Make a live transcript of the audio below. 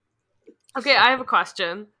Okay, I have a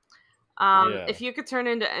question. Yeah. If you could turn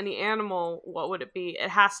into any animal, what would it be? It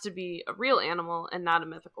has to be a real animal and not a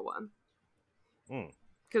mythical one, Mm.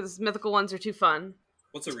 because mythical ones are too fun.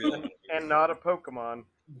 What's a real one? And not a Pokemon.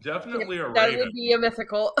 Yep, Definitely a that raven. would be a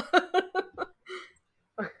mythical.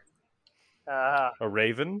 Uh, A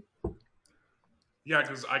raven? Yeah,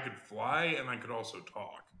 because I could fly and I could also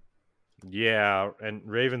talk. Yeah, and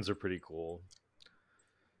ravens are pretty cool.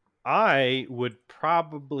 I would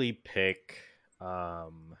probably pick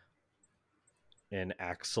um, an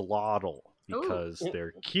axolotl Ooh, because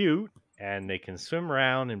they're cute and they can swim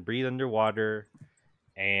around and breathe underwater.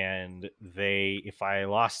 And they, if I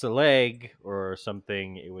lost a leg or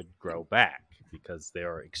something, it would grow back because they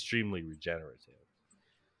are extremely regenerative.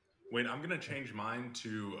 Wait, I'm gonna change mine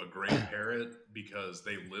to a gray parrot because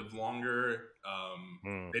they live longer.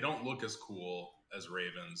 Mm. They don't look as cool as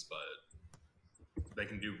ravens, but they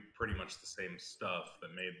can do pretty much the same stuff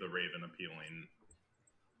that made the raven appealing,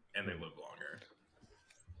 and they live longer.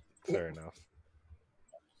 Fair enough.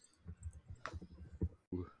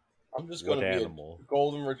 I'm just What going to be a animal?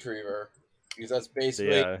 golden retriever because that's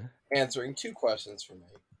basically Yeah. answering two questions for me.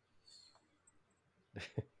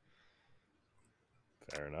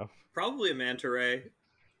 Fair enough. Probably a manta ray.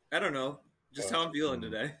 I don't know. Just how I'm feeling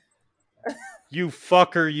today. You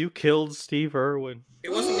fucker! You killed Steve Irwin. It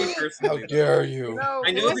wasn't me How personally. dare you you? know, I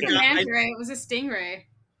It know the wasn't a guy. manta ray. It was a stingray.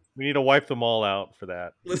 We need to wipe them all out for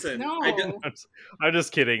that. Listen, No. I'm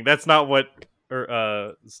just kidding. That's not what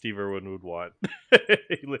Steve Irwin would want.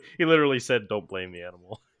 He literally said, "Don't blame the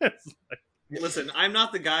animal." listen. I'm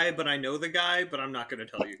not the guy, but I know the guy. But I'm not going to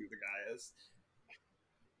tell you who the guy is.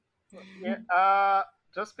 yeah,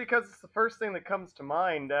 just because it's the first thing that comes to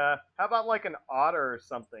mind, how about like an otter or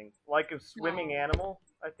something? Like a swimming No. animal?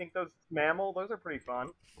 I think those those are pretty fun.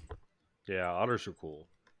 Yeah, otters are cool.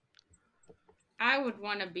 I would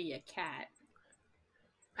want to be a cat.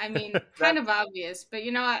 I mean, kind of obvious, but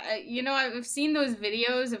I've seen those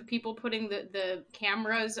videos of people putting the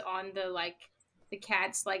cameras on the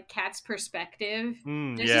cat's perspective.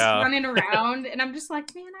 They're just Yeah. running around, and I'm just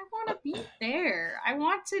like, man, I want to be there. I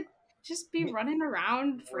want to just be running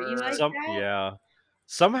around free like Word. that, Yeah.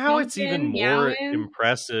 Somehow it's even jumping, more meowing.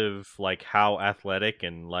 impressive, like how athletic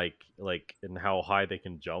and like and how high they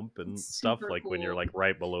can jump and It's stuff. super Like when you're cool, like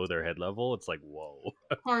right below their head level, it's like whoa.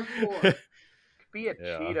 hardcore. Be a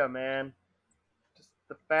Yeah. cheetah, man. Just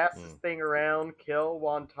the fastest Mm. thing around, kill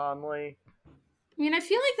wantonly. I mean, I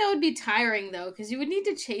feel like that would be tiring though, because you would need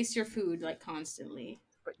to chase your food like constantly.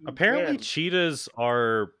 But you Apparently, win. cheetahs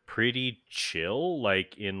are pretty chill,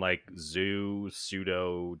 like in like zoo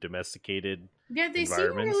pseudo domesticated Yeah, they seem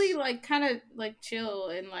really environments. like kind of like chill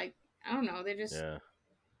and like I don't know. They just Yeah.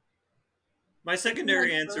 My seem like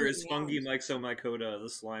secondary answer bird is fungi meows. myxomycota, the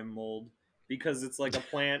slime mold, because it's like a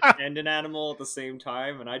plant and an animal at the same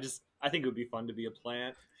time, and I think it would be fun to be a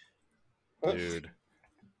plant. Dude.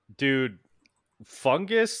 Dude,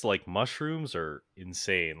 fungus like mushrooms are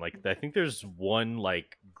insane. Like I think there's one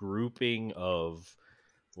like grouping of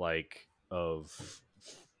of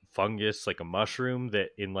fungus, like a mushroom that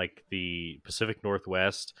in like the Pacific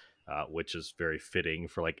Northwest, which is very fitting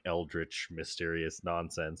for like eldritch mysterious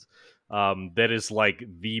nonsense. That is like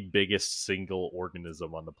the biggest single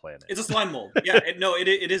organism on the planet. It's a slime mold. Yeah,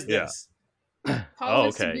 it is Yeah. this. Cause Oh,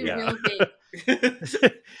 us to okay, be yeah. real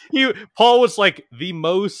big. Paul was like the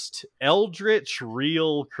most eldritch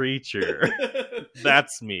real creature.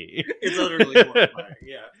 That's me. It's utterly horrifying.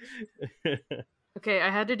 Yeah. okay.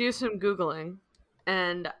 I had to do some googling,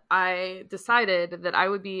 and I decided that I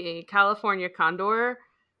would be a California condor,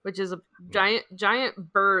 which is a giant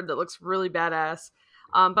bird that looks really badass.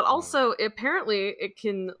 But also, apparently, it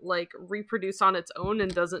can like reproduce on its own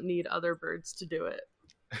and doesn't need other birds to do it.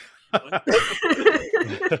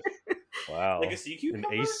 Wow. Like a sea An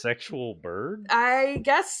cucumber? asexual bird? I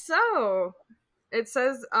guess so. It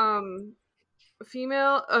says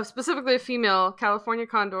female, specifically female California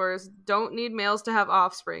condors don't need males to have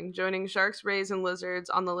offspring, joining sharks, rays, and lizards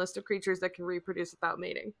on the list of creatures that can reproduce without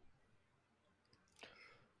mating.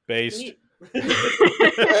 Based. Sweet.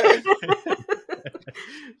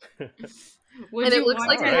 Would And it you looks want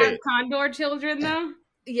like to All it. have right. condor children though? I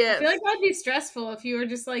Yes. feel like that'd be stressful if you were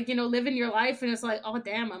just like, living your life and it's like, oh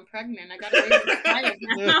damn, I'm pregnant. I gotta raise this child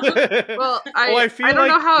now. Well, Well, I feel I don't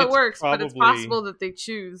like know how it it's works, but it's probably possible that they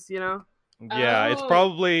choose. You know. yeah, Oh,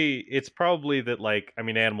 it's probably that like I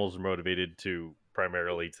mean animals are motivated to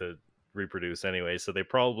primarily to reproduce anyway, so they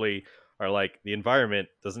probably are like the environment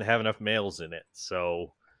doesn't have enough males in it,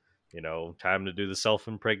 so time to do the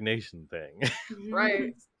self-impregnation thing.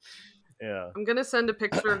 Right. Yeah. I'm gonna send a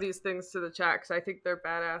picture of these things to the chat because I think they're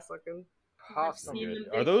badass looking. I've seen Possum.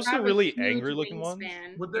 them. Are They those the have a really huge angry looking ones?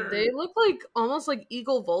 wingspan. Would They their look like almost like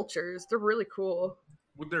eagle vultures. They're really cool.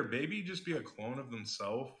 would their baby just be a clone of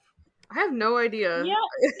themselves? I have no idea. Yeah,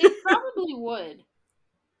 it probably would.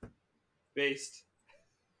 Based.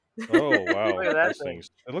 Oh wow, Look at that those thing. things.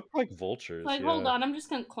 They look like vultures. Like, Yeah. hold on, I'm just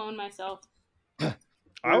gonna clone myself.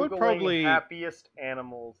 I would Googling probably happiest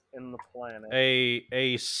animals in the planet.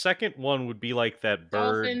 a second one would be like that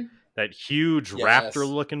bird, Dolphin. that huge Yes. raptor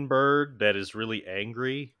looking bird that is really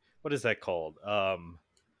angry. What is that called? God.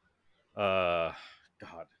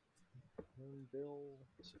 Hornbill?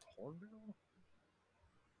 Is it hornbill?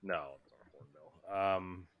 No, it's not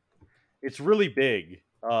hornbill. It's really big.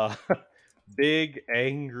 Big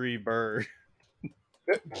angry bird.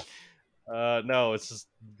 No, it's just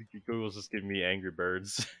Google's just giving me angry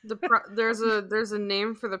birds. There's a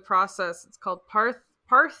name for the process. It's called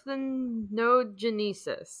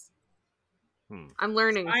parthenogenesis. I'm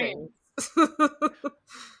learning Science. things.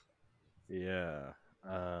 Yeah.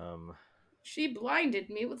 She blinded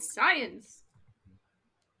me with science.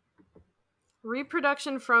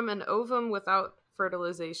 Reproduction from an ovum without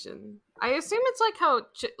fertilization. I assume it's like how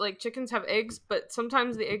chickens have eggs, but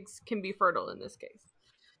sometimes the eggs can be fertile in this case.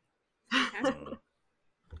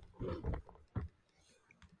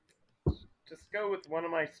 Just go with one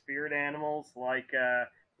of my spirit animals, like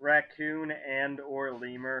raccoon and or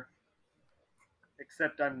lemur.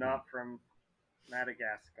 Except I'm not from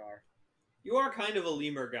Madagascar. You are kind of a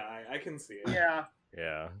lemur guy. I can see it. Yeah.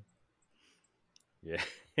 Yeah. Yeah.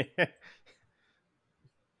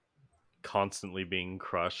 Constantly being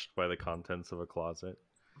crushed by the contents of a closet.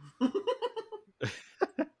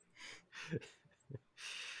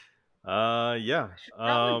 Yeah. Should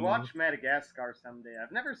probably watch Madagascar someday.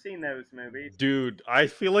 I've never seen those movies. Dude, I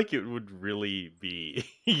feel like it would really be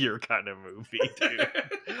your kind of movie, dude.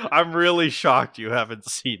 I'm really shocked you haven't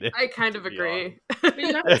seen it. I kind of to be agree. But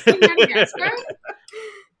you haven't seen Madagascar?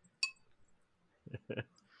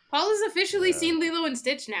 Paul has officially seen Lilo and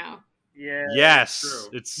Stitch now. Yeah. Yes, true.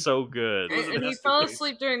 it's so good. It was a And he fell masterpiece.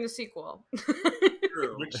 asleep during the sequel.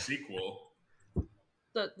 True. Which sequel?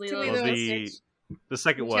 The Lilo Lilo Well, and the Stitch. the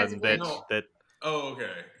second Which has a one that glitch. that Oh,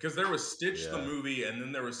 okay. Because there was Stitch the Yeah. movie, and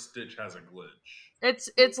then there was Stitch Has a Glitch.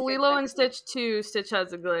 it's Lilo and Stitch 2, Stitch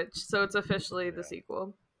Has a Glitch, so it's officially the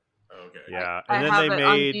sequel. Okay. yeah, I and then have they it made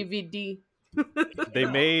on DVD. they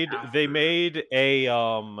No, made after. they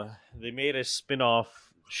made a spin-off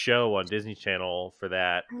show on Disney Channel for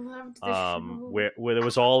that, I loved the show. where it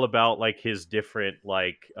was all about like his different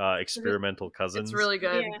like experimental cousins. It's really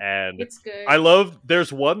good. Yeah, And it's good. I love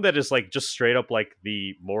there's one that is like just straight up like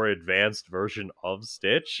the more advanced version of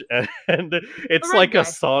Stitch, and it's red like guy. a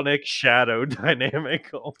Sonic Shadow dynamic.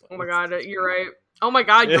 Oh my god, you're right. Oh my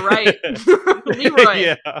god, you're right. Leroy,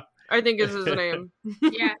 Yeah. I think is his name.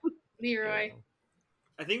 Yeah, Leroy.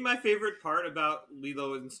 I think my favorite part about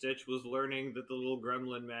Lilo and Stitch was learning that the little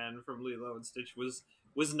gremlin man from Lilo and Stitch was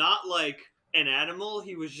not like an animal.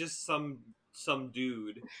 He was just some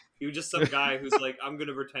dude. He was just some guy who's like, I'm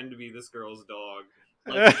gonna pretend to be this girl's dog,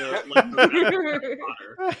 like the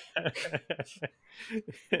Potter.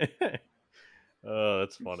 Oh,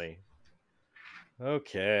 that's funny.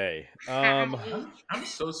 Okay. I'm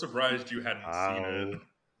so surprised you hadn't seen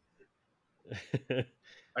it.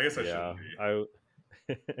 I guess I yeah, shouldn't be.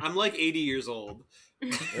 I'm like 80 years old.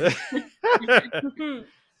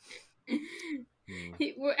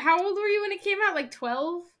 How old were you when it came out? Like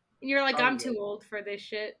 12? And you're like, I'm Probably. too old for this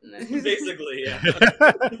shit. Basically, yeah.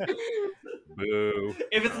 Boo.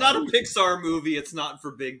 If it's not a Pixar movie, it's not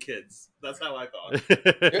for big kids. That's how I thought.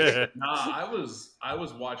 Nah, I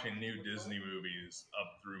was watching new Disney movies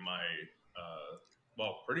up through my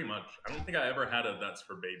well, pretty much. I don't think I ever had a That's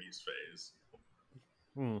for Babies phase.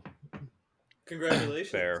 Congratulations.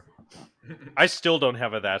 Fair. I still don't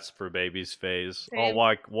have a That's for Babies phase. I'll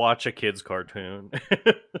Same. watch a kid's cartoon.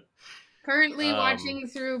 Currently watching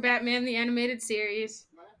through Batman the Animated Series.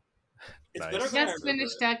 It's Nice. better than I Just remember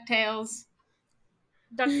finished it. DuckTales.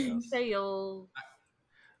 DuckTales.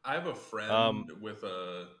 I have a friend with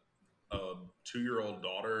a 2-year-old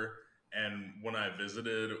daughter, and when I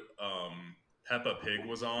visited, Peppa Pig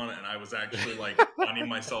was on, and I was actually like finding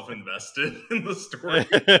myself invested in the story.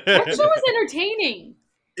 That show was entertaining.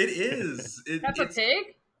 It is. Peppa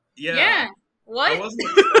Pig? Yeah. What? I wasn't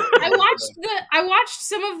expecting I watched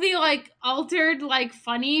some of the like altered like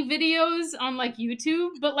funny videos on like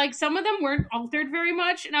YouTube, but like some of them weren't altered very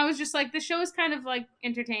much, and I was just like, the show is kind of like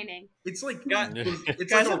entertaining. It's like Guys,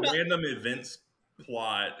 it's I'm like a not- random events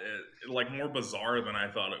plot, like more bizarre than I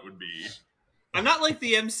thought it would be. I'm not like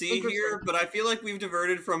the MC Interesting. here, but I feel like we've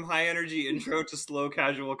diverted from high energy intro to slow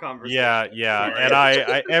casual conversation. Yeah, Sorry. and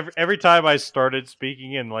I every time I started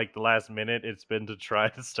speaking in like the last minute, it's been to try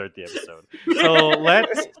to start the episode. So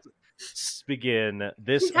let's begin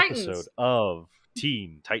this Teen Titans. episode of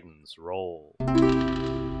Teen Titans Roll.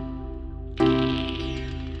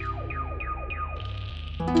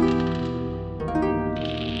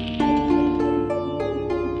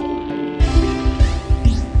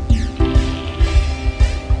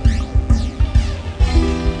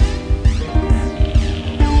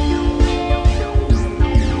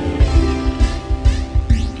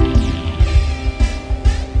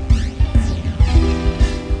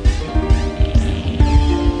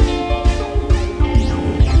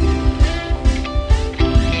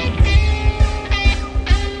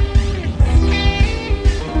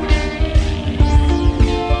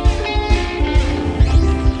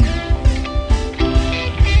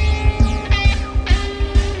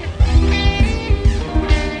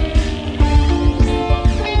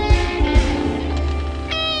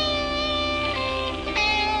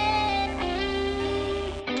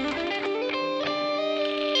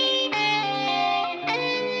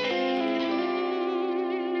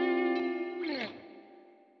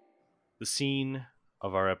 The scene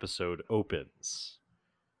of our episode opens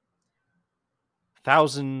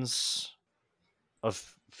thousands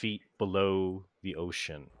of feet below the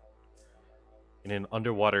ocean in an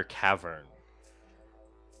underwater cavern.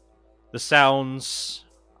 The sounds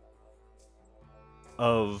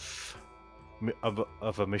of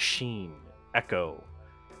a machine echo,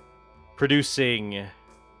 producing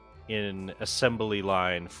in assembly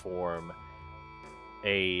line form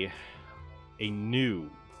a new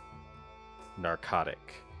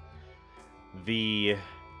narcotic. The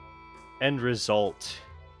end result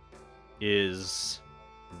is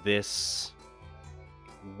this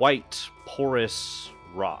white, porous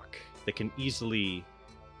rock that can easily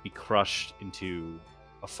be crushed into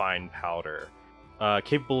a fine powder,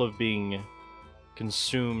 capable of being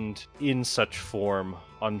consumed in such form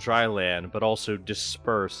on dry land, but also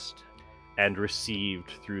dispersed and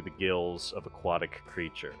received through the gills of aquatic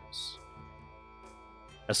creatures.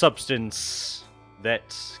 A substance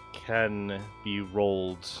that can be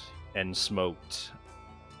rolled and smoked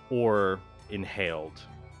or inhaled,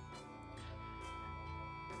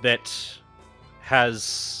 that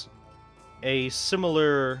has a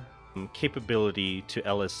similar capability to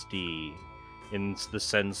LSD in the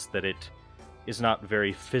sense that it is not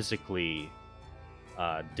very physically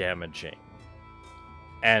damaging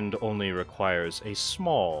and only requires a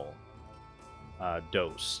small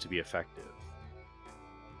dose to be effective,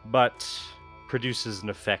 but produces an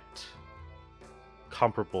effect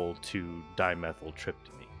comparable to dimethyltryptamine.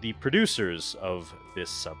 The producers of this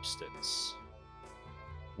substance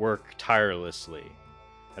work tirelessly,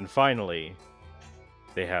 and finally,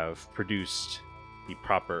 they have produced the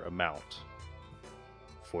proper amount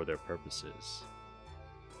for their purposes.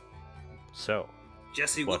 So,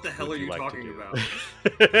 Jesse, what the hell would are you like to talking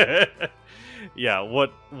do? about? Yeah,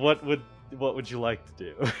 what would you like to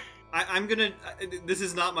do? I'm gonna. This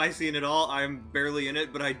is not my scene at all. I'm barely in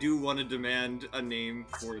it, but I do want to demand a name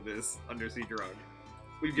for this undersea drug.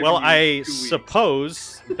 Well, I 2 weeks.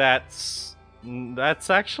 suppose that's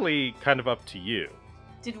actually kind of up to you.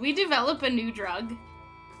 Did we develop a new drug?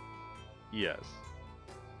 Yes.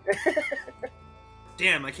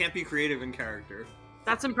 Damn, I can't be creative in character.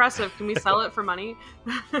 That's impressive. Can we sell it for money?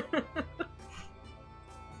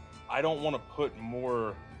 I don't want to put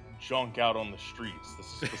more junk out on the streets. This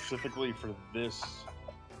is specifically for this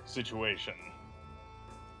situation.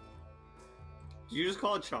 Did you just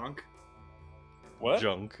call it chonk? What?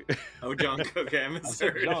 Junk. Oh, junk. Okay, I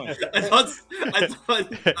misheard. junk. I thought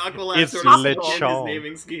Aqualad It's sort of lechon. his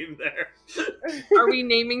naming scheme there. Are we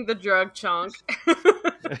naming the drug Chonk?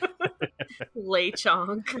 Lay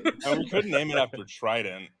Chonk. And we couldn't name it after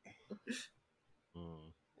Trident.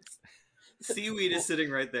 Seaweed is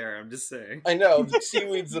sitting right there. I'm just saying. I know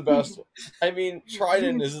seaweed's the best. I mean,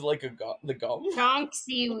 Trident is like the gum. Chonk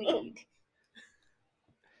seaweed.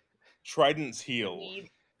 Trident's heel.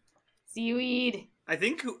 Seaweed. I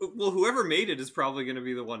think whoever made it is probably going to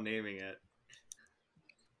be the one naming it.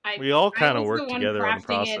 We all kind of was work the one together on the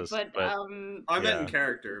crafting process, it, but I meant in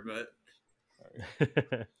character, but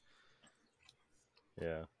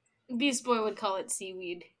yeah. Beast Boy would call it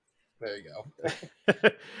seaweed. There you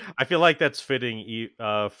go. I feel like that's fitting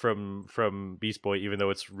from Beast Boy, even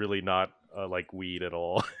though it's really not like weed at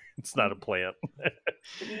all. It's not a plant.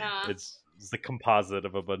 Nah. It's the composite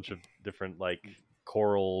of a bunch of different like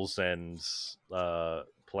corals and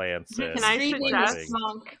plants and Can I Extremely like suggest? things.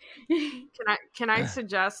 monk. Can I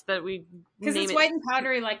suggest that we Because name it's it white and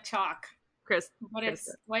powdery like chalk, Chris? but Krista.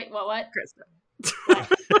 it's white. What? Krista.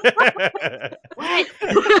 What?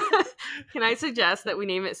 Can I suggest that we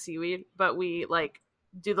name it seaweed, but we like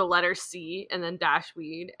do the letter C and then dash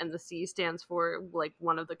weed, and the C stands for like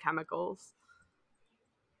one of the chemicals.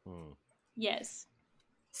 Hmm. Yes.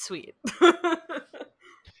 Sweet.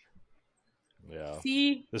 Yeah.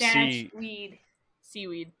 C The dash sea weed.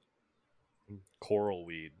 Seaweed. coral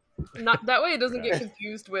weed. Not that way it doesn't Okay. get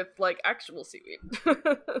confused with like actual seaweed.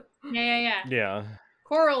 Yeah. Yeah.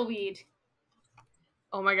 Coral weed.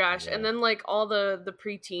 Oh my gosh. Yeah. And then like all the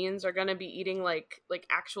preteens are gonna be eating like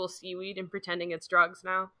actual seaweed and pretending it's drugs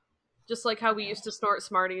now. Just like how we used to snort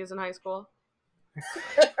Smarties in high school.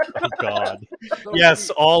 Oh God. So Yes,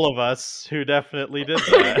 all of us who definitely did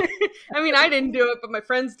that. I mean, I didn't do it, but my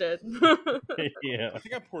friends did. Yeah. I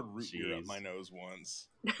think I poured root beer up Jeez. my nose once.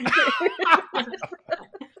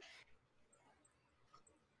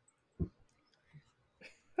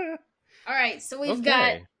 All right, so we've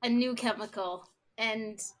got Okay. a new chemical,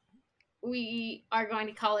 and we are going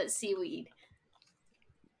to call it seaweed.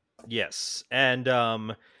 Yes.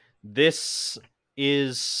 And this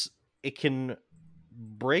is it can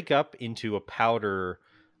break up into a powder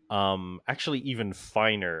actually even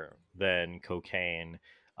finer than cocaine.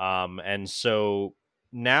 And so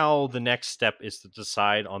now the next step is to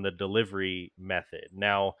decide on the delivery method.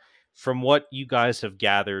 Now, from what you guys have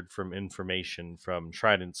gathered from information from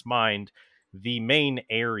Trident's mind, the main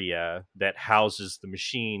area that houses the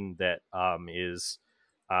machine that is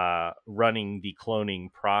running the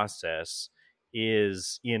cloning process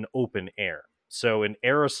is in open air. So an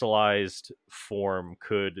aerosolized form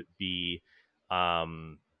could be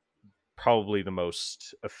um, probably the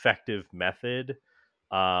most effective method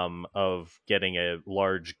of getting a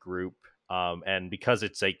large group. And because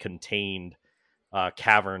it's a contained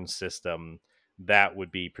cavern system, that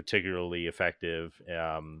would be particularly effective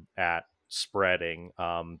at spreading.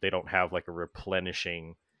 They don't have like a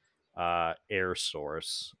replenishing air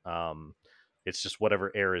source. It's just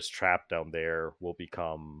whatever air is trapped down there will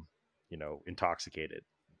become, intoxicated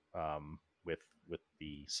with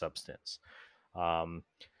the substance. Um,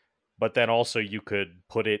 but then also you could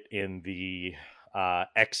put it in the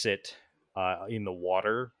exit in the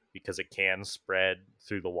water because it can spread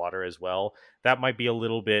through the water as well. That might be a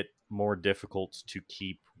little bit more difficult to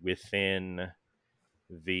keep within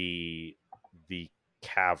the the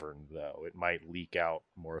cavern, though. It might leak out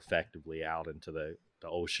more effectively out into the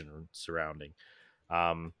ocean surrounding.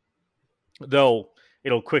 Um, though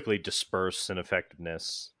it'll quickly disperse in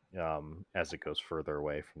effectiveness as it goes further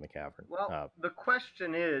away from the cavern. Well, the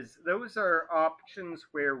question is, those are options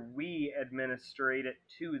where we administrate it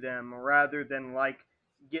to them rather than like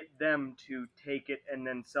get them to take it and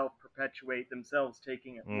then self-perpetuate themselves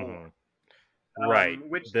taking it Mm-hmm. more. Right.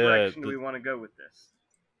 Which The direction do we want to go with this?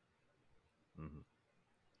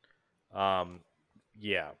 Mhm.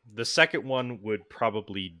 Yeah. The second one would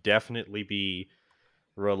probably definitely be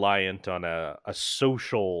reliant on a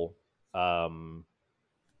social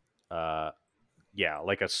uh yeah,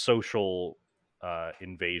 like a social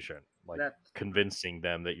invasion, like That's convincing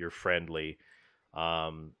them that you're friendly,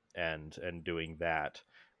 and doing that.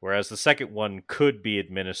 Whereas the second one could be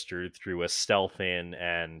administered through a stealth in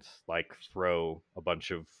and like throw a bunch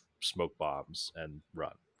of smoke bombs and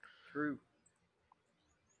run. true.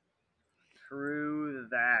 True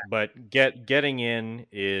that. But getting in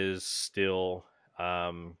is still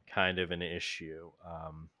kind of an issue.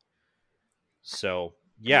 So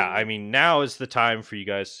yeah, I mean, now is the time for you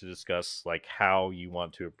guys to discuss like how you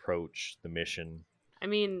want to approach the mission. I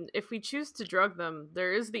mean, if we choose to drug them,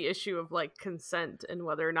 there is the issue of like consent and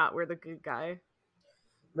whether or not we're the good guy.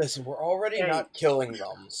 Listen, we're already Hey. not killing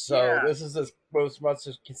them, so Yeah. this is as much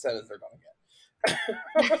as consent as they're gonna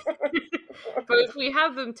get. But if we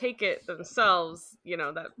have them take it themselves,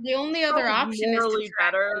 that The only other probably option is to morally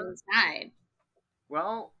trap better. them inside.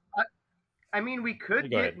 Well, I mean, we could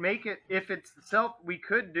Go ahead. make it if it's self. We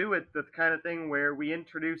could do it the kind of thing where we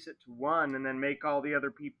introduce it to one and then make all the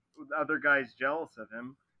other guys jealous of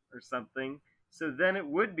him or something. So then it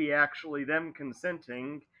would be actually them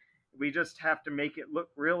consenting. We just have to make it look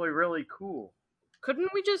really, really cool.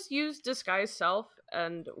 Couldn't we just use disguise self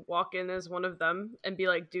and walk in as one of them and be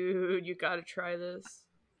like, dude, you gotta try this?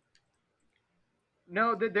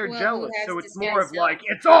 No, they're Well, who jealous, has so it's disguise more of self? like,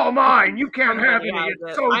 it's all mine. You can't have Somebody any. has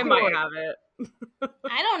It's it. so I might good. have it.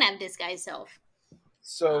 I don't have disguise self.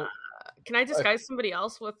 So, Can I disguise somebody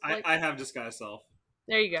else with like? I have disguise self.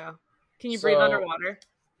 There you go. Can you So- breathe underwater?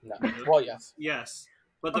 no. Well, yes. Yes.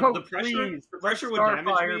 But Oh, the please, the let pressure would damage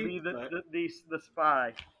Starfire me. be But the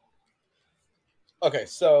spy. Okay,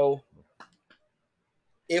 so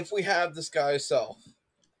if we have this guy's self,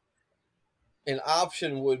 an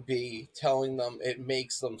option would be telling them it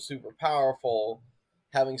makes them super powerful,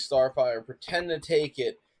 having Starfire pretend to take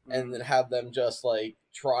it, and then have them just like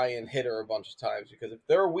try and hit her a bunch of times. Because if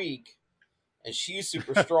they're weak and she's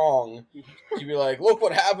super strong, she'd be like, "Look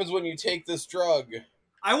what happens when you take this drug."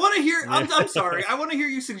 I want to hear. I'm sorry. I want to hear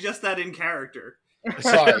you suggest that in character.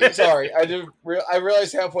 Sorry. I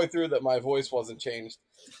realized halfway through that my voice wasn't changed.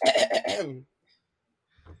 I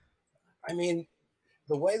mean,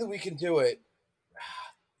 the way that we can do it,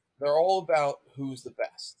 they're all about who's the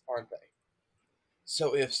best, aren't they?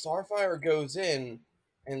 So if Starfire goes in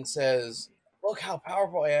and says, "Look how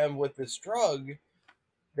powerful I am with this drug,"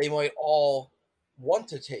 they might all want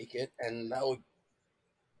to take it, and that would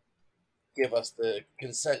give us the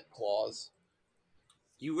consent clause.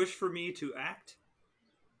 You wish for me to act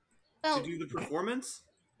to Well, do the performance?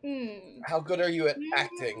 How good are you at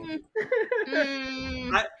acting? mm,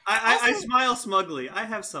 mm. I Also, smile smugly. I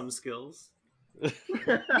have some skills.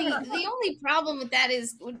 the only problem with that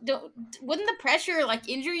is, wouldn't the pressure like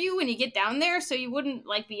injure you when you get down there, so you wouldn't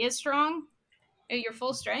like be as strong at your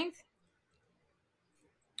full strength?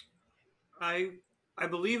 I I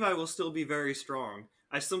believe I will still be very strong.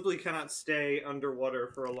 I simply cannot stay underwater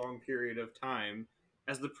for a long period of time,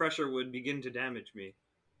 as the pressure would begin to damage me.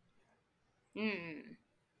 Hmm.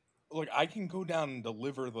 Look, I can go down and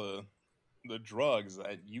deliver the drugs.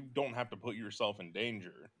 You don't have to put yourself in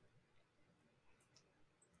danger.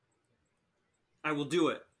 I will do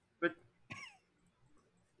it.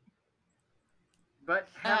 But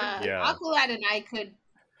haven't Yeah. Aqualad and I could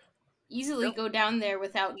easily don't, go down there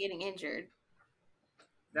without getting injured.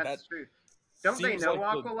 That that's true. Don't they seems know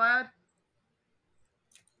like the Aqualad?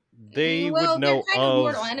 They would Well, they're know kind of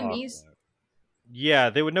mortal of enemies. Aqualad. Yeah,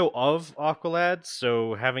 they would know of Aqualad,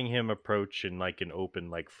 so having him approach in like an open,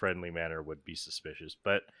 like friendly manner would be suspicious.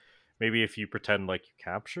 But maybe if you pretend like you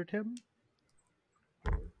captured him.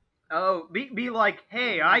 Oh, be like,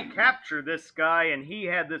 hey, I captured this guy, and he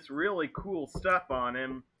had this really cool stuff on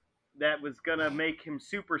him that was gonna make him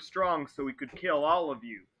super strong, so he could kill all of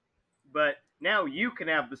you. But now you can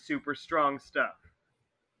have the super strong stuff.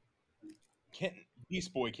 can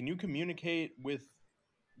Beast Boy. Can you communicate with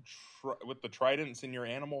with the tridents in your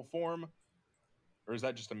animal form, or is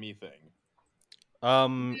that just a me thing?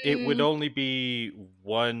 It would Mm, only be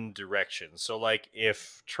one direction. So like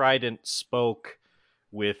if Trident spoke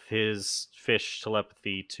with his fish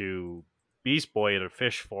telepathy to Beast Boy in a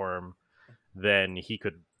fish form, then he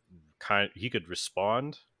could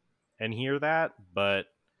respond and hear that, but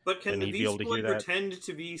But can then the he'd be able Beast to Boy hear that. pretend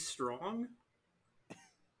to be strong?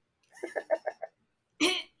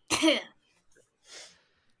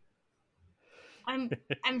 I'm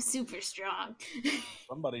I'm super strong.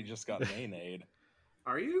 Somebody just got nay-nayed.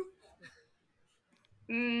 Are you?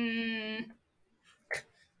 mm,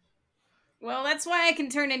 well, that's why I can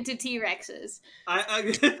turn into T-Rexes. I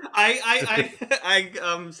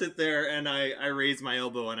sit there and I raise my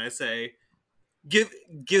elbow and I say,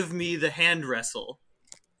 give me the hand wrestle."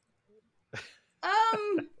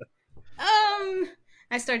 Um,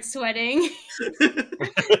 I start sweating.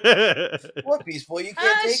 What, Beast Boy? You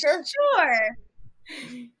can't take her? Sure.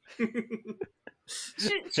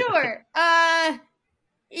 Sure.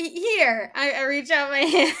 Here. I reach out my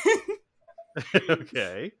hand.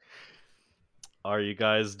 Okay. Are you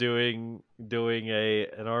guys doing a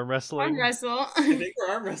an arm Arm wrestling? wrestle. I think we're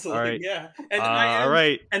arm All wrestling, right. yeah. All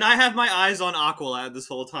right. And I have my eyes on Aqualad this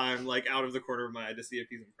whole time, like out of the corner of my eye to see if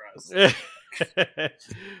he's impressed.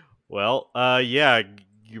 Well, yeah,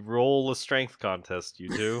 you roll a strength contest, you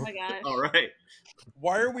Oh two. my gosh. All right.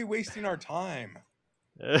 Why are we wasting our time?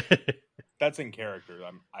 That's in character.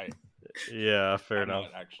 Yeah, fair I'm enough.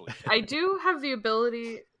 not actually. I do have the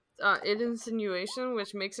ability in insinuation,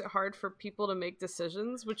 which makes it hard for people to make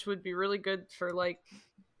decisions, which would be really good for like,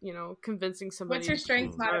 convincing What's somebody your to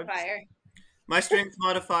strength take drugs. modifier? My strength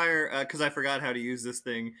modifier, because I forgot how to use this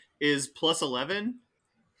thing, is +11.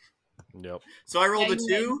 Yep. So I Yeah, rolled a you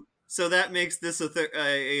win. 2, so that makes this a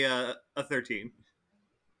 13.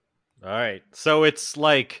 All right. So it's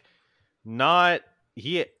like not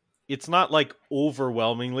he it's not like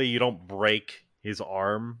overwhelmingly you don't break his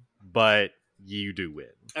arm, but you do win.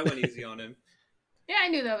 I went easy on him. Yeah, I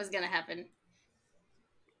knew that was gonna happen.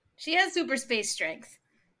 She has super space strength.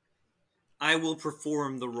 I will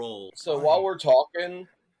perform the role. So while we're talking,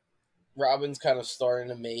 Robin's kind of starting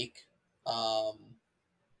to make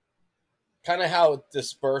kind of how it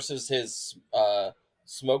disperses his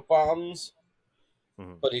smoke bombs.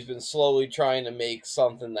 but he's been slowly trying to make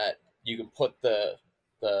something that you can put the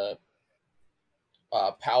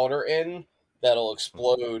powder in that'll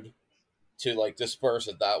explode to like disperse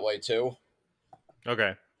it that way too.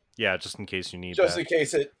 Okay. Yeah, just in case you need Just that. in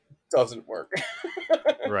case it doesn't work.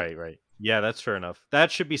 Right. Yeah, that's fair enough.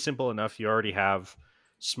 That should be simple enough. You already have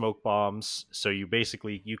smoke bombs, so you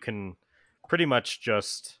can pretty much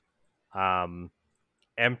just um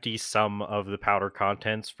empty some of the powder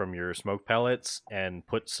contents from your smoke pellets and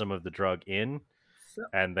put some of the drug in, So,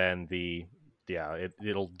 and then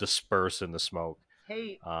it'll disperse in the smoke.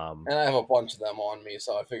 hey, Um And I have a bunch of them on me,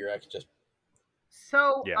 so I figure I could just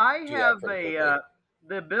so yeah. I do that have pretty quickly.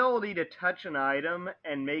 the ability to touch an item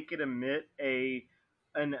and make it emit a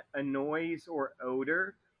noise or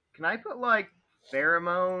odor. Can I put like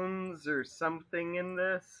pheromones or something in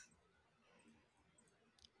this?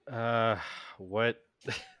 Uh what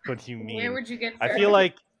what do you Where mean? would you get I feel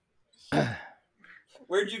pheromones? like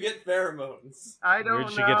Where'd you get pheromones? I where'd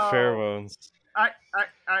don't you get know. pheromones?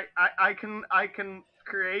 I can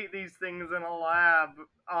create these things in a lab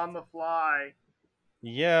on the fly.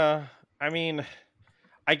 Yeah, I mean,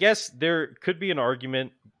 I guess there could be an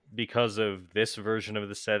argument because of this version of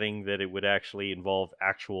the setting that it would actually involve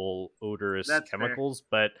actual odorous That's fair. chemicals,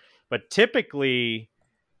 but typically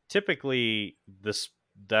this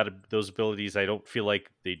that those abilities I don't feel like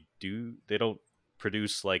they don't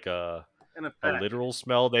produce like An a effect. literal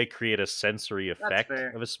smell. They create a sensory That's effect fair.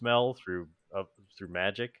 of a smell through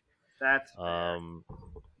magic. That's fair. Um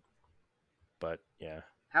but yeah.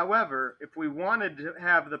 However, if we wanted to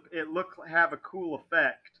have have a cool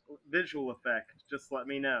effect, visual effect, just let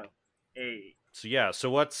me know. A. So yeah, so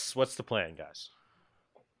what's the plan, guys?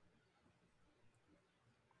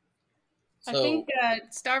 I So think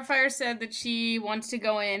Starfire said that she wants to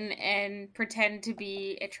go in and pretend to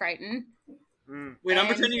be a Triton. Hmm. Wait, I'm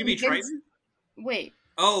And pretending to be Triton? wait,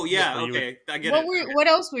 Oh, yeah, yeah, So you would okay. I get it. what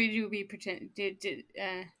else would you be pretend?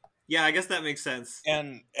 Yeah, I guess that makes sense.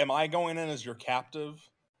 And am I going in as your captive?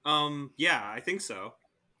 Yeah, I think so.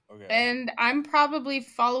 Okay. And I'm probably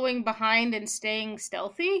following behind and staying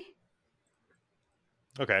stealthy.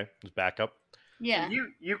 okay, just back up. Yeah.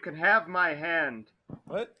 You can have my hand.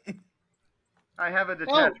 What? I have a Oh,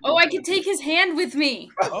 detachable. I could take his hand with me.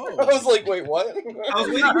 I Oh. was like, wait, what? I was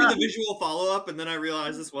waiting for the visual follow up, and then I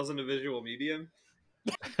realized this wasn't a visual medium.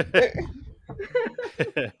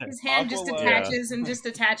 His hand just Aqualad.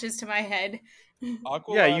 attaches to my head. Yeah, you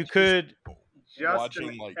Aqualad's just could. Just an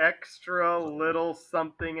watching like extra little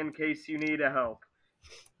something in case you need a help.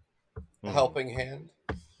 A helping hand.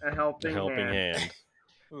 A A helping helping hand. hand.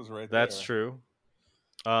 it was right That's there. true.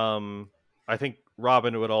 I think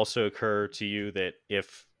Robin, it would also occur to you that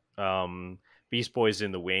if Beast Boy's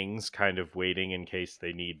in the wings, kind of waiting in case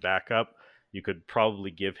they need backup, you could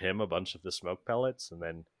probably give him a bunch of the smoke pellets, and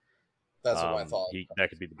then That's what I thought. he that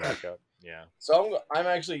could be the backup. Yeah. So I'm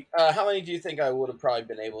actually. How many do you think I would have probably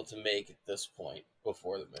been able to make at this point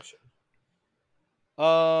before the mission?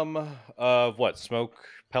 Of what smoke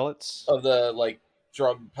pellets? Of the like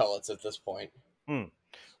drug pellets at this point. Hmm.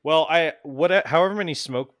 Well, however many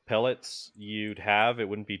smoke pellets you'd have, it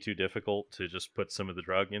wouldn't be too difficult to just put some of the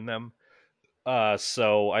drug in them.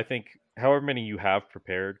 So I think however many you have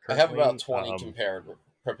prepared I have about currently, 20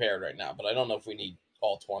 prepared right now, but I don't know if we need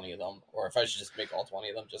all 20 of them or if I should just make all 20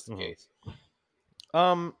 of them just in mhm. case.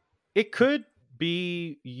 It could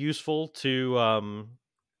be useful to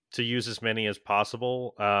use as many as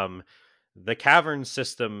possible. The cavern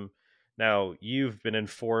system. Now you've been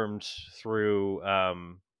informed through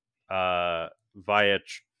via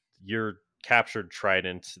your captured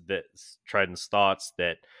Trident's thoughts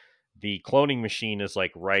that the cloning machine is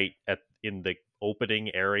like right at in the opening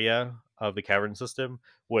area of the cavern system,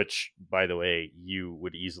 which by the way you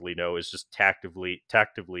would easily know is just tactively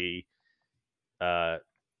uh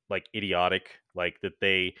like idiotic, like that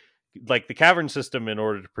they like the cavern system in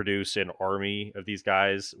order to produce an army of these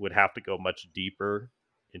guys would have to go much deeper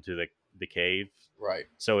into the cave, Right.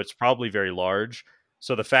 so it's probably very large.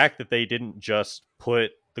 So the fact that they didn't just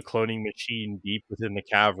put the cloning machine deep within the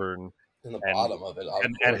cavern In the and bottom of it, of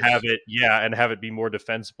and have course. it be more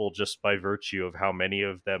defensible just by virtue of how many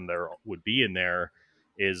of them there would be in there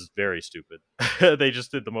is very stupid. They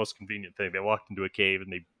just did the most convenient thing. They walked into a cave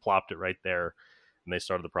and they plopped it right there and they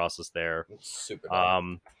started the process there. It's super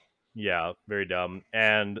dumb. Yeah, very dumb.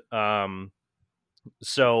 And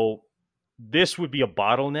so this would be a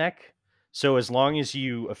bottleneck. So as long as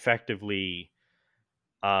you effectively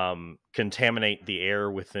contaminate the air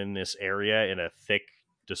within this area in a thick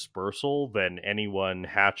dispersal, then anyone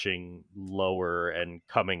hatching lower and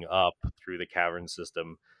coming up through the cavern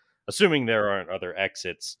system, assuming there aren't other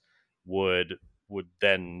exits, would would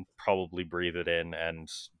then probably breathe it in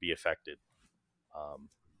and be affected.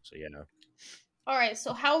 So yeah. All right,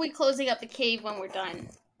 so how are we closing up the cave when we're done?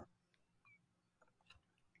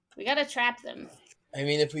 We gotta trap them. I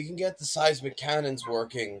mean, if we can get the seismic cannons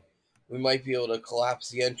working, we might be able to collapse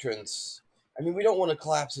the entrance. I mean, we don't want to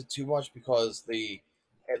collapse it too much because the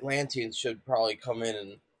Atlanteans should probably come in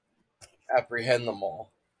and apprehend them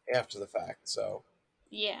all after the fact. So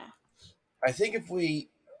Yeah. I think if we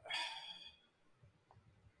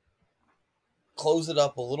close it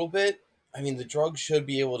up a little bit, I mean, the drugs should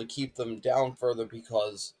be able to keep them down further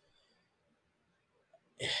because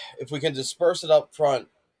if we can disperse it up front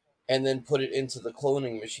and then put it into the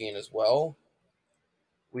cloning machine as well,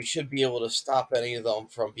 we should be able to stop any of them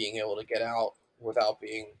from being able to get out without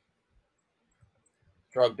being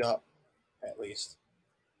drugged up, at least.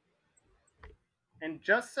 And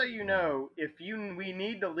just so you know, if we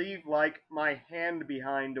need to leave like my hand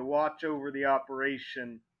behind to watch over the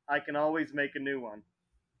operation, I can always make a new one.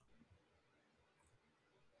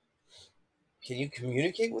 Can you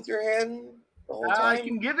communicate with your hand the whole I time?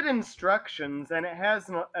 can give it instructions, and it has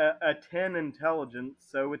a 10 intelligence,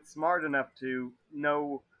 so it's smart enough to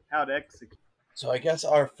know how to execute. So I guess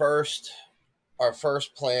our first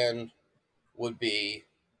plan would be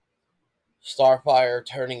Starfire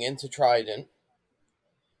turning into Trident,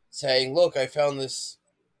 saying, "Look, I found this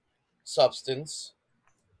substance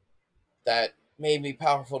that made me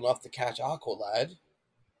powerful enough to catch Aqualad,"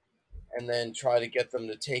 and then try to get them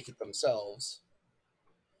to take it themselves.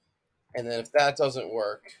 And then if that doesn't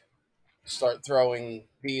work, start throwing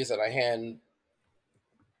these, and I hand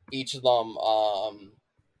each of them.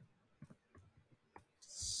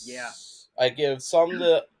 Yeah. I give some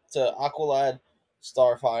to Aqualad,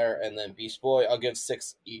 Starfire, and then Beast Boy. I'll give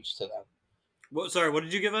 6 each to them. Sorry, what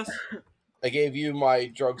did you give us? I gave you my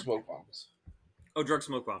drug smoke bombs. Oh, drug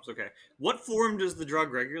smoke bombs. Okay. What form does the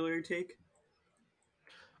drug regularly take?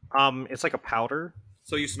 It's like a powder.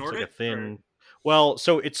 So you It's snort like a it? Or... thin. Well,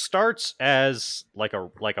 so it starts as like a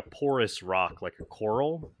porous rock, like a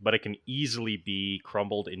coral, but it can easily be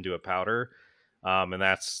crumbled into a powder, and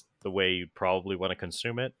that's the way you probably want to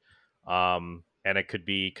consume it. And it could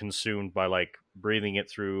be consumed by like breathing it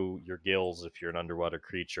through your gills if you're an underwater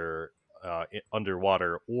creature,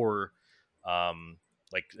 underwater, or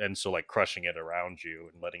like crushing it around you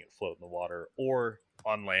and letting it float in the water, or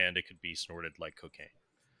on land it could be snorted like cocaine.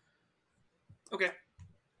 Okay.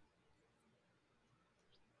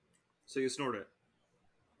 So you snort it.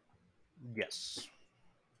 Yes.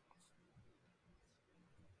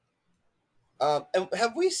 And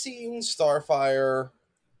have we seen Starfire?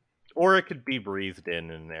 Or it could be breathed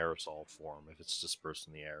in an aerosol form if it's dispersed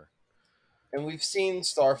in the air. And we've seen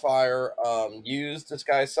Starfire use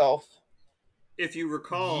Disguise Self. If you Ye-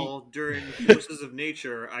 recall, during Forces of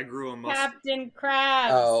Nature, I grew a mustache. Captain Krabs.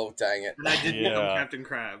 Oh, dang it. And I did become Yeah. Captain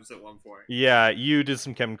Krabs at one point. Yeah, you did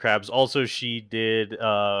some Kevin Krabs. Also, she did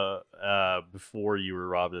before you were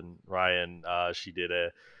Robin Ryan. She did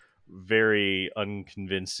a very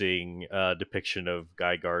unconvincing depiction of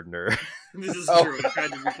Guy Gardner. This is Oh. true. I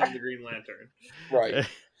tried to become the Green Lantern. Right.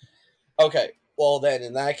 Okay. Well, then,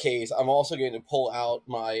 in that case, I'm also going to pull out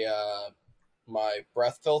my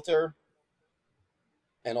breath filter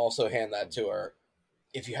and also hand that to her.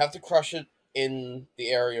 If you have to crush it in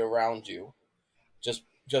the area around you, just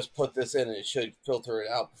put this in and it should filter it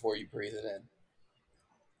out before you breathe it in.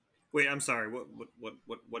 Wait, I'm sorry.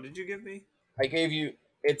 What did you give me? I gave you.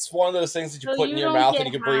 It's one of those things that you So put in you your don't mouth get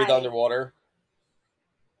and you can breathe high. underwater.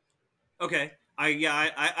 Okay.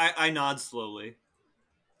 I nod slowly.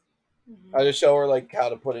 Mhm. I just show her like how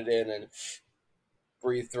to put it in and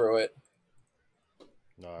breathe through it.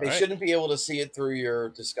 All They right. shouldn't be able to see it through your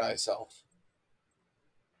disguise self.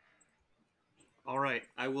 All right.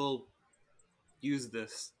 I will use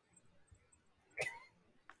this.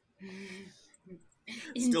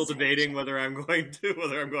 Still Inside debating joke. whether I'm going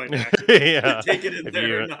to actually Yeah. take it in If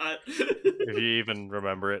there or you not. if you even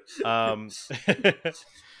remember it.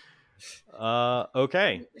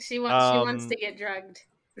 Okay. She wants to get drugged.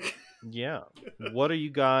 Yeah. What are you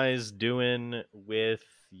guys doing with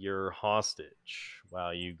your hostage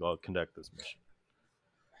while you go conduct this mission?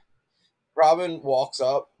 Robin walks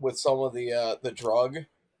up with some of the drug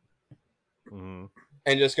Mm-hmm.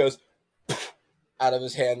 and just goes out of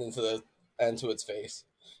his hand into its face.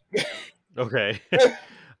 Okay.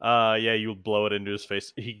 Yeah, you blow it into his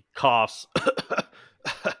face. He coughs.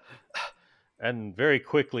 And very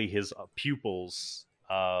quickly his pupils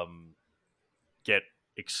get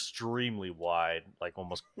extremely wide, like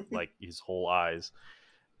almost like his whole eyes.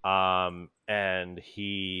 And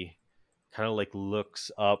he kind of like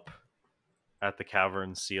looks up at the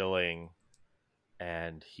cavern ceiling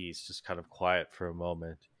and he's just kind of quiet for a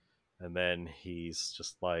moment, and then he's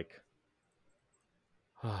just like,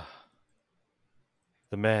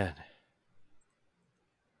 the man,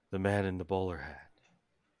 the man in the bowler hat.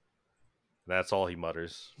 That's all he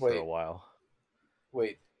mutters for a Wait, while.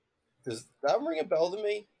 wait. Does that ring a bell to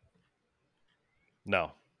me?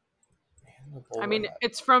 No. Man in the I bowler mean, hat.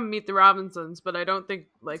 it's from Meet the Robinsons, but I don't think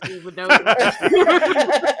like we would know.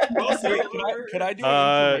 That. Also, Wait, could I do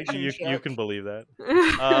an information You check? can believe that.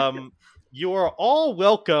 You are all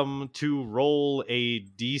welcome to roll a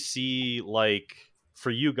DC, like, for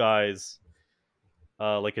you guys,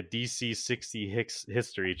 like a DC 60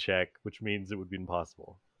 history check, which means it would be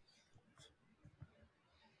impossible.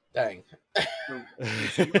 Dang.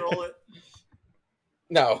 should you roll it?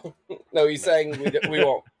 No, no. He's saying we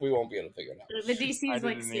won't be able to figure it out. The DC I is did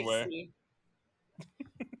like it anyway.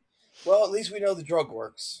 60. Well, at least we know the drug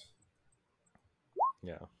works.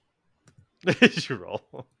 Yeah. You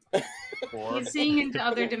roll. He's seeing into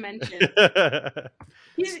other dimensions.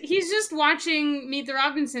 He's just watching Meet the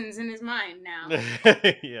Robinsons in his mind now.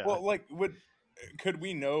 Yeah. Well, like, could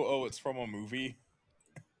we know? Oh, it's from a movie.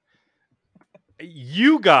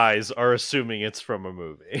 You guys are assuming it's from a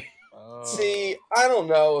movie. See, I don't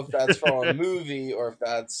know if that's from a movie or if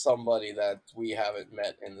that's somebody that we haven't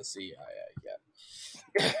met in the CIA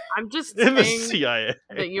yet. I'm just In the saying CIA.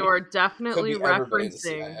 that you are Could definitely be everybody in the referencing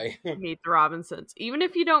CIA. Meet the Robinsons, even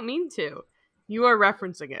if you don't mean to. You are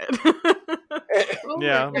referencing it. Oh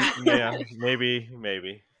Yeah, my God. yeah,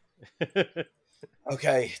 maybe.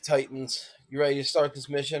 Okay, Titans, you ready to start this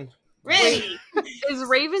mission? Ready. Is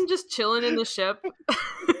Raven just chilling in the ship,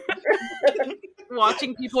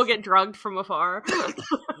 watching people get drugged from afar?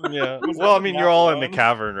 Yeah. Was Well, I that mean, nap you're all in the alone?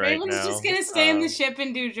 cavern right Raven's now. just gonna stay in the ship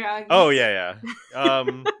and do drugs. Oh yeah.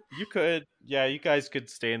 You could, yeah, you guys could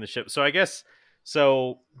stay in the ship. So I guess,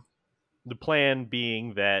 so the plan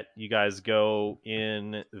being that you guys go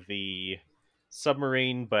in the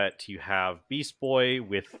submarine, but you have Beast Boy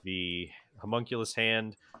with the homunculus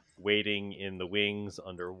hand waiting in the wings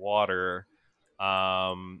underwater,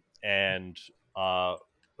 and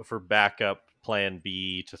for backup, plan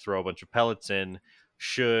B to throw a bunch of pellets in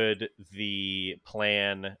should the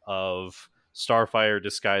plan of Starfire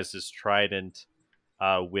disguised as Trident,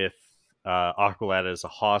 with Aqualad as a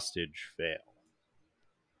hostage fail.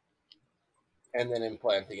 And then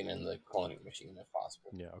implanting it in the cloning machine if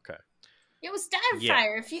possible. Yeah, okay. It was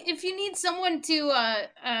Starfire. If you need someone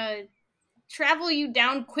to travel you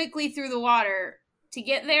down quickly through the water to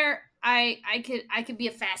get there, I could be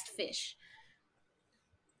a fast fish.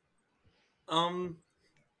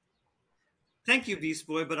 Thank you, Beast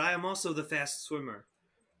Boy, but I am also the fast swimmer.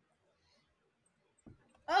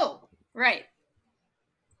 Oh, right.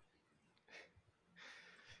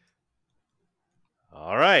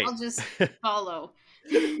 All right. I'll just follow.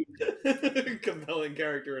 Compelling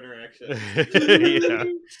character interaction.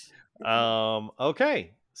 Yeah.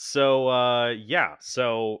 Okay. So yeah.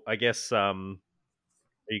 So I guess are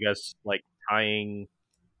you guys like tying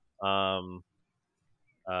um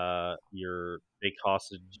your big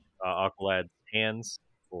hostage Aqualad's hands,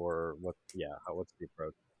 or what? Yeah. What's the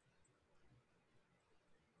approach?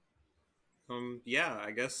 Yeah,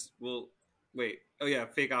 I guess we'll wait. Oh yeah,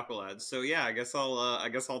 fake Aqualad. So yeah, I guess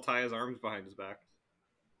I'll tie his arms behind his back.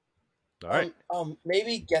 All right.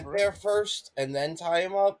 Maybe get there first and then tie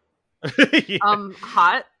him up. Yeah.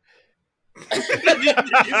 Hot. did you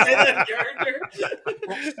say that character?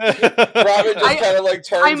 Robin just kind of like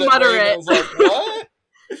turns I at mutter Raven it. and is like, "What?"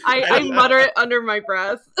 I mutter it under my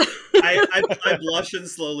breath. I blush and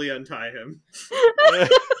slowly untie him.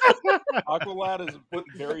 Aqualad is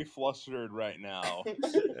very flustered right now.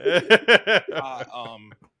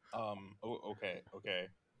 Okay.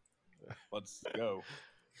 Let's go.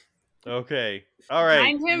 Okay. All right.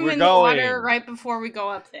 Find him We're in going. the water right before we go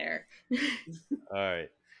up there. All right.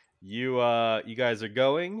 You guys are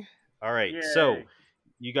going. All right. Yay. So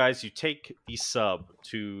you guys, you take the sub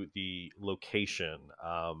to the location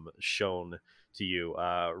shown to you.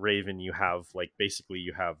 Raven, you have like basically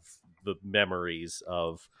you have the memories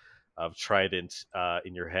of Trident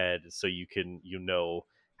in your head, so you know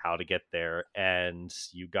how to get there, and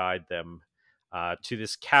you guide them to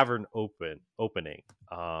this cavern opening.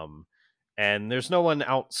 And there's no one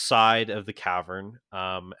outside of the cavern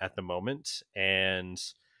at the moment, and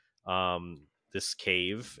this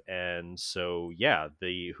cave, and so yeah,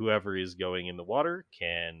 the whoever is going in the water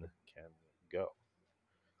can go.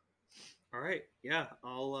 All right, yeah,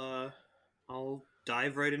 I'll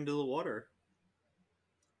dive right into the water.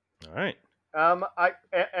 All right. Am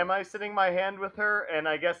I sitting my hand with her, and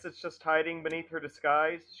I guess it's just hiding beneath her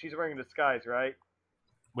disguise? She's wearing a disguise, right?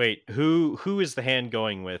 Wait, who is the hand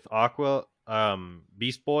going with? Aqua,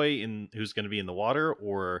 Beast Boy, in who's going to be in the water,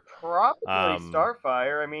 or Probably um,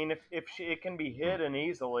 Starfire. I mean, if she it can be hmm, hidden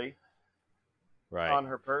easily right? on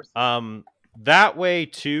her person. Um, that way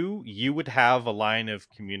too, you would have a line of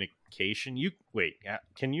communication. You wait,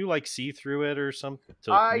 can you like see through it or something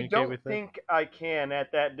to I communicate don't with it? think I can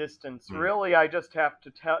at that distance. Hmm. Really, I just have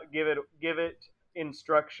to give it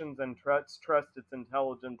instructions and trust its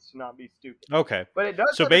intelligence to not be stupid. Okay, But it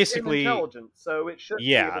does so understand basically, intelligence, so it should be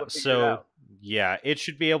yeah. able to figure it So out. yeah, it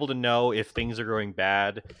should be able to know if things are going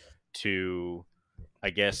bad to, I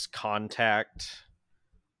guess, contact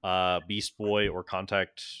Beast Boy or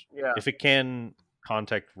contact Yeah, if it can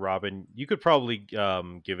contact Robin. You could probably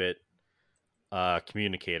give it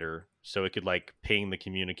communicator so it could like ping the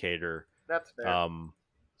communicator that's fair. um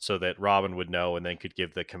so that Robin would know and then could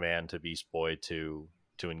give the command to Beast Boy to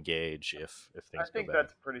engage if I things go think bad.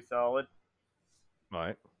 that's pretty solid. All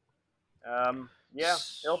right. Yeah,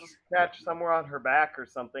 it'll just Yeah. catch somewhere on her back or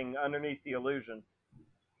something underneath the illusion.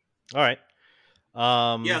 All right.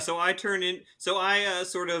 Yeah, Um so I turn in. So I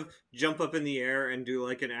sort of jump up in the air and do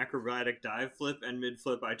like an acrobatic dive flip, and mid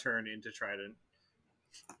flip I turn into Trident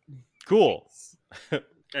cool.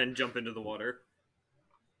 and jump into the water.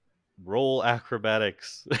 Roll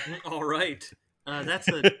acrobatics. All right, that's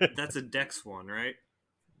a Dex one, right?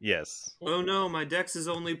 Yes. Oh no, my Dex is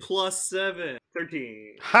only +7.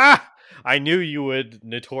 13. Ha! I knew you would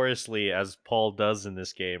notoriously, as Paul does in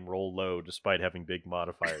this game, roll low despite having big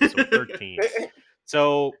modifiers. So 13.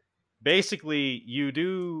 So basically, you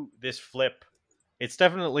do this flip. It's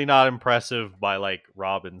definitely not impressive by like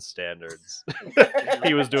Robin's standards.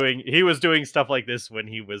 He was doing stuff like this when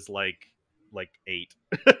he was like 8.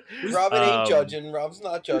 Robin ain't um judging. Robin's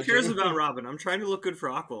not Who cares judging. about Robin? I'm trying to look good for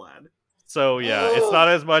Aqualad. so yeah, it's not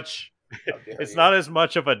as much How dare it's you? not as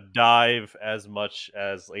much of a dive as much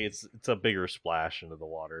as like, it's a bigger splash into the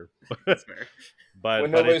water. That's fair. When But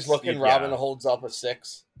nobody's it's looking, Robin yeah. holds up a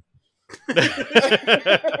 6.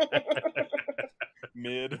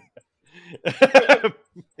 Mid.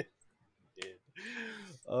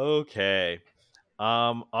 Okay.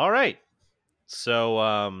 All right.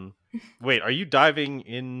 So wait, are you diving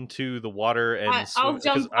into the water and I'll swim because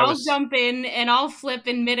jump. I I'll was jump in and I'll flip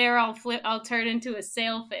in midair. I'll flip. I'll turn into a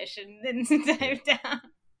sailfish and then yeah. dive down.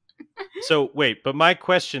 So wait, but my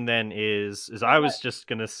question then is I What? was just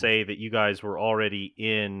going to say that you guys were already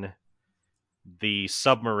in the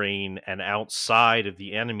submarine and outside of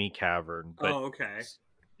the enemy cavern, but Oh, okay.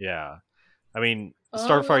 yeah. I mean,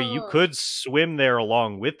 Starfire, you Oh. could swim there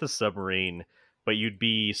along with the submarine, but you'd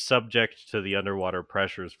be subject to the underwater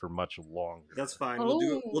pressures for much longer. That's fine. We'll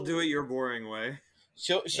do it Oh. your boring way.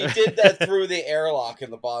 She did that through the airlock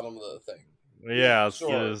in the bottom of the thing. Yeah,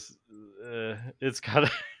 Sure. it's kind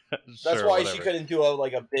of That's sure, why she whatever. couldn't do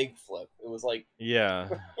a big flip. It was like Yeah,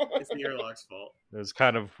 It's the airlock's fault. it was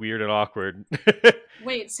kind of weird and awkward.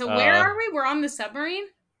 Wait. So where uh, are we? We're on the submarine.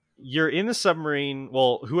 you're in the submarine.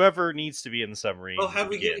 Well, whoever needs to be in the Oh, submarine to how'd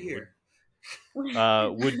we get begin here?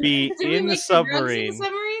 would be Did we in the make the drugs in the submarine.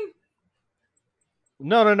 submarine?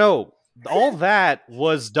 No, no, no. All that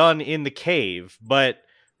was done in the cave, but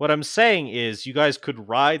what I'm saying is you guys could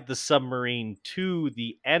ride the submarine to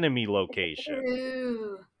the enemy location.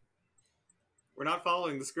 Ooh. We're not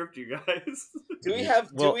following the script, you guys. do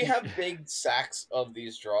Well, we have big sacks of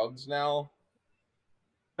these drugs now?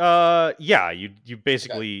 yeah, you Okay.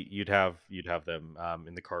 basically you'd have them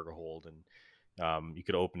in the cargo hold, and you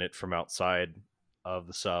could open it from outside of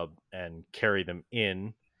the sub and carry them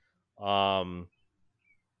in.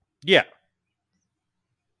 Yeah.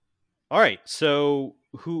 All right. So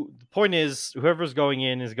the point is, whoever's going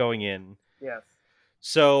in is going in. Yes.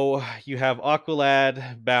 So you have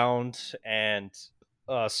Aqualad bound and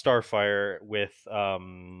Starfire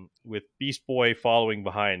with Beast Boy following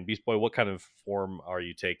behind. Beast Boy, what kind of form are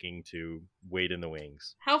you taking to wait in the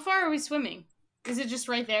wings? How far are we swimming? Is it just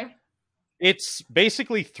right there? It's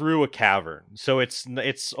basically through a cavern, so it's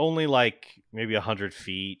only like maybe 100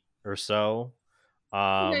 feet or so,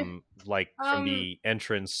 Okay. like from Um. the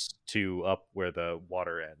entrance to up where the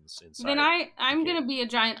water ends Then inside the I'm cave. gonna be a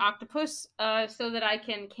giant octopus, so that I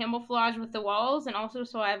can camouflage with the walls, and also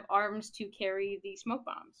so I have arms to carry the smoke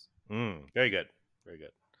bombs. Very good, very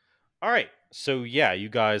good. All right, so yeah, you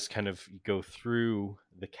guys kind of go through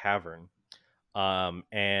the cavern,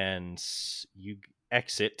 and you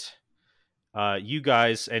exit. You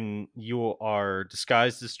guys, and you are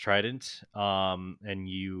disguised as Trident, and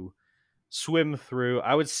you swim through.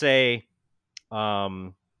 I would say,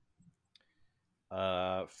 um,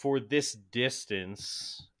 for this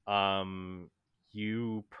distance,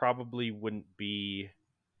 you probably wouldn't be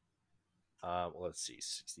let's see,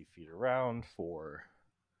 60 feet around for,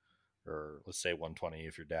 or let's say 120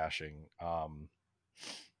 if you're dashing.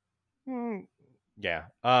 Yeah.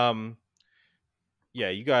 Yeah,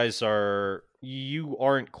 you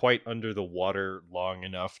aren't quite under the water long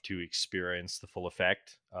enough to experience the full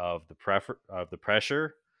effect of the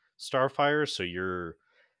pressure starfire, so you're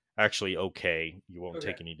actually okay. You won't Okay,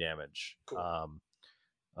 take any damage. cool.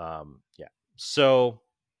 Yeah. So,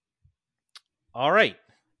 all right.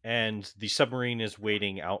 And the submarine is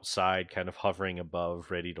waiting outside, kind of hovering above,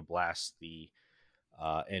 ready to blast the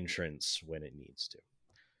entrance when it needs to.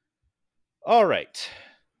 All right.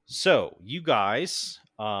 So, you guys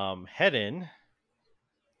head in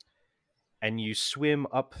and you swim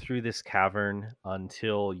up through this cavern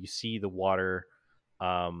until you see the water,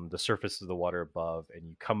 the surface of the water above, and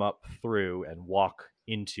you come up through and walk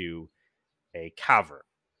into a cavern.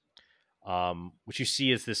 What you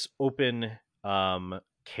see is this open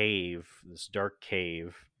cave, this dark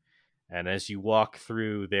cave, and as you walk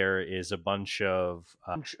through, there is a bunch of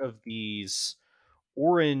these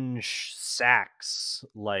orange sacks,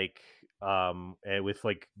 like with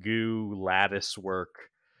like goo lattice work,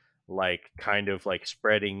 like kind of like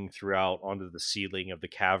spreading throughout onto the ceiling of the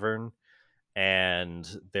cavern. And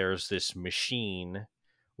there's this machine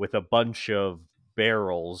with a bunch of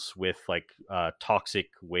barrels with like toxic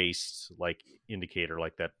waste like indicator,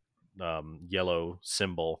 like that yellow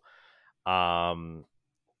symbol, um,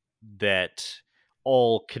 that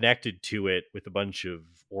all connected to it with a bunch of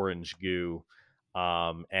orange goo.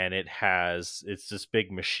 And it's this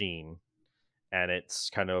big machine, and it's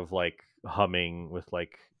kind of like humming with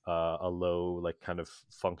like a low like kind of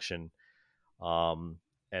function, um,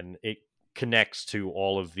 and it connects to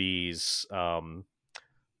all of these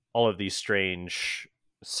strange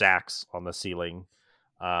sacks on the ceiling,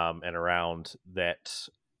 and around that.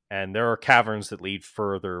 And there are caverns that lead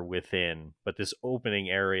further within, but this opening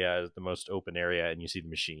area is the most open area, and you see the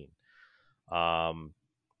machine. Um,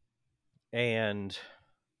 and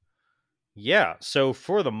yeah, so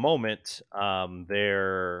for the moment,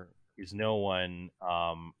 there is no one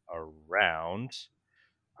around.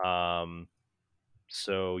 Um,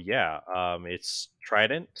 So yeah, it's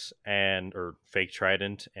Trident and or fake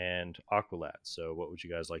Trident and Aqualat. So what would you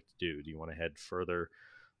guys like to do? Do you want to head further,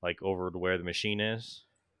 like over to where the machine is?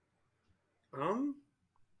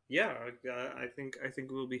 Yeah, I think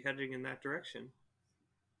we'll be heading in that direction.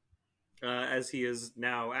 As he is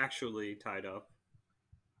now actually tied up.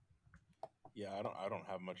 Yeah, I don't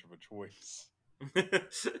have much of a choice.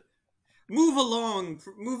 Move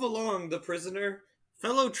along, the prisoner,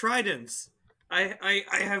 fellow Tridents. I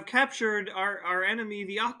have captured our enemy,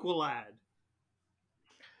 the Aqualad.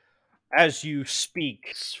 As you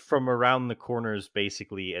speak from around the corners,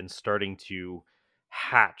 basically, and starting to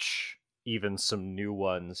hatch even some new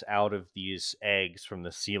ones out of these eggs from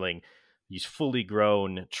the ceiling, these fully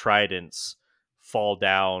grown tridents fall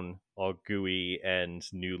down, all gooey and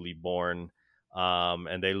newly born,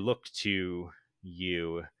 and they look to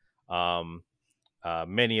you. Um,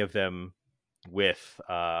 Many of them with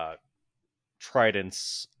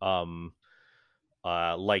tridents,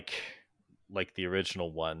 like the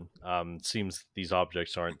original one. Seems these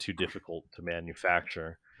objects aren't too difficult to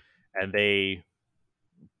manufacture, and they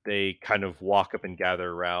kind of walk up and gather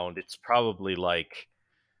around. It's probably like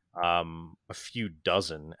a few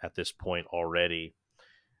dozen at this point already,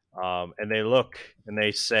 and they look and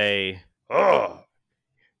they say, "Oh,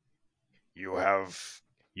 you have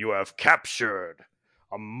captured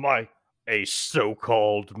a a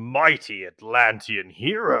so-called mighty Atlantean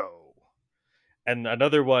hero." And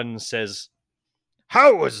another one says,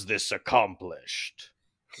 "How was this accomplished?"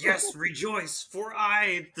 Yes, rejoice, for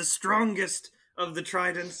I, the strongest of the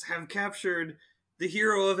Tridents, have captured the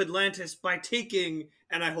hero of Atlantis by taking,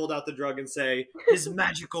 and I hold out the drug and say, his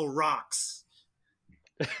magical rocks.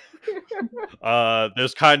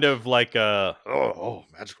 There's kind of like a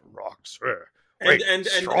magical rocks. And Wait, and and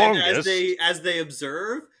and strongest. as they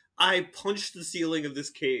observe, I punch the ceiling of this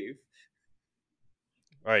cave.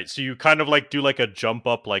 All right, so you kind of like do like a jump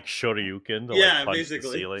up like Shoryuken to like Yeah, punch the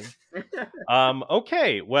basically. ceiling.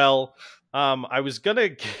 Okay, well, I was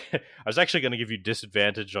actually gonna give you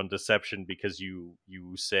disadvantage on deception because you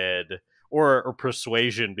said, or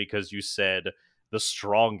persuasion because you said the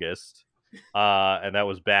strongest, and that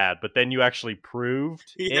was bad. But then you actually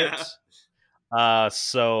proved Yeah. it.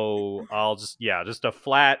 So I'll just a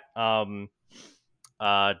flat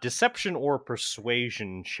deception or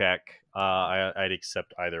persuasion check. I'd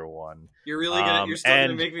accept either one. You're still gonna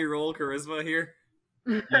And make me roll charisma here?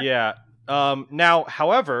 yeah. Now,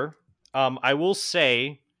 however, I will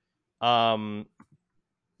say, um,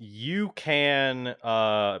 you can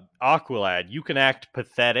Aqualad, you can act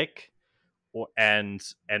pathetic and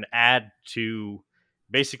add to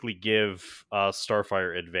basically give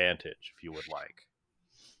Starfire advantage if you would like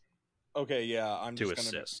Okay, yeah, I'm to just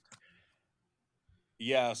gonna. assist.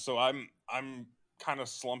 Yeah, so I'm kind of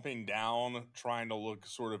slumping down, trying to look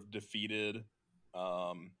sort of defeated.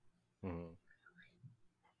 Mhm.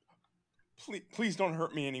 Please don't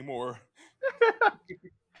hurt me anymore.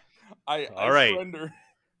 All I right. surrender.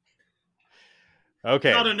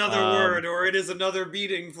 Okay. Not another word, or it is another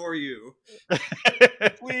beating for you.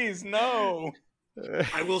 Please, no.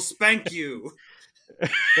 I will spank you.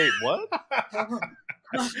 Wait, what?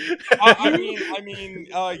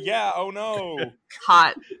 Yeah. Oh no.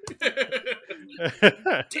 Hot.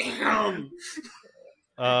 Damn.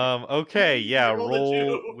 Okay, yeah, I rolled a roll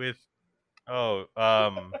 2. with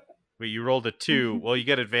wait, you rolled a 2. Well, you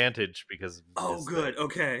get advantage because of Oh, his good. thing.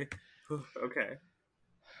 Okay. Okay.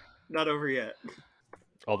 Not over yet.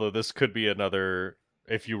 Although this could be another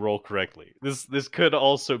if you roll correctly. This could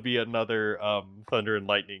also be another thunder and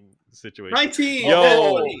lightning situation. 19. Nat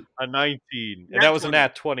Yo, 20. a 19. And that Nat was a 20.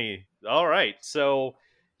 nat 20. All right. So,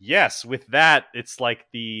 yes, with that it's like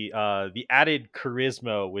the added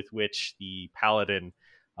charisma with which the paladin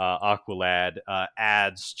Aqualad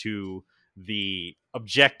adds to the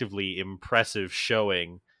objectively impressive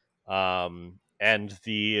showing and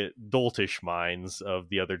the doltish minds of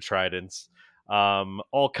the other tridents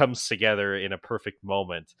all comes together in a perfect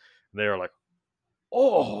moment. They're like,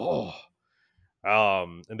 oh,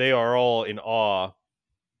 and they are all in awe,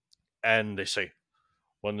 and they say,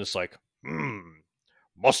 one is like,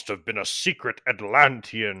 must have been a secret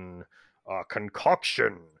Atlantean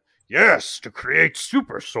concoction. Yes, to create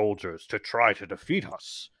super soldiers to try to defeat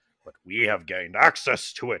us. But we have gained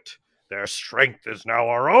access to it. Their strength is now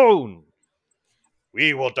our own.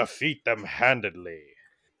 We will defeat them handedly.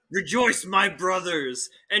 Rejoice, my brothers,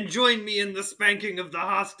 and join me in the spanking of the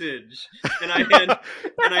hostage. And I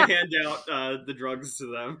hand out the drugs to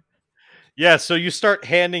them. Yeah, so you start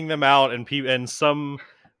handing them out, and some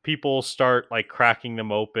people start like cracking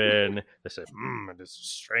them open. They say, it is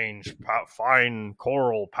strange, fine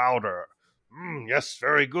coral powder. Yes,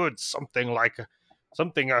 very good. Something.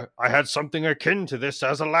 I had something akin to this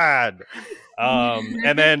as a lad."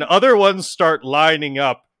 And then other ones start lining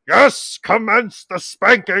up. Yes, commence the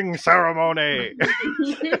spanking ceremony.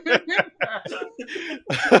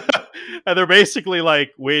 And they're basically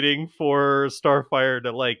like waiting for Starfire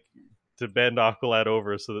to bend Aqualad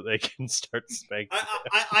over so that they can start spanking.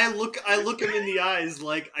 I look him in the eyes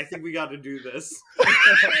like, I think we got to do this.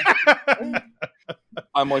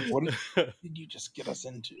 I'm like, what did you just get us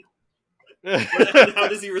into? And how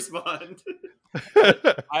does he respond?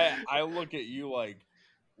 I look at you like,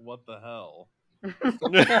 what the hell?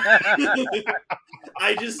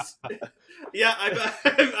 I just, yeah,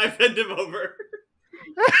 I bend him over.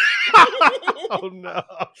 Oh no!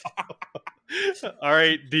 All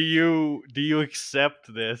right, do you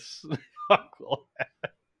accept this,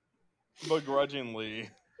 Begrudgingly.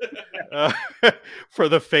 uh, for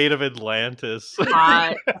the fate of Atlantis?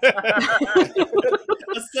 Hot.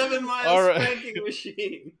 A 7-mile All right. spanking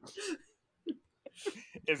machine.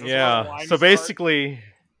 Is this where the Yeah. line So starts? basically,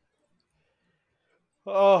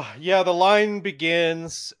 oh yeah, the line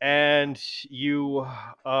begins, and you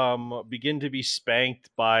begin to be spanked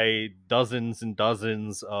by dozens and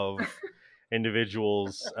dozens of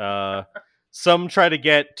individuals. Some try to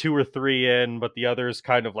get 2 or 3 in, but the others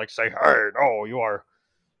kind of like say, "Hey, no, you're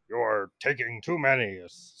taking too many. A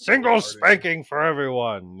single Retarded. spanking for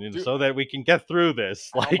everyone, Dude, so that we can get through this."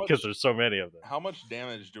 how Like, because much- there's so many of them. How much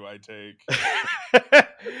damage do I take?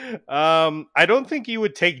 I don't think you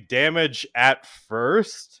would take damage at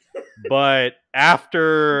first, but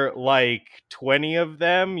after like 20 of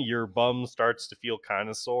them, your bum starts to feel kind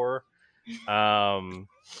of sore.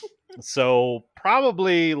 So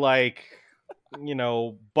probably like,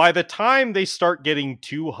 by the time they start getting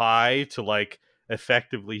too high to like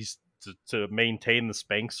effectively to maintain the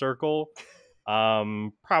spank circle,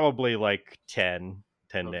 probably like 10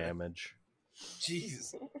 Okay. damage.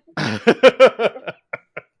 Jesus.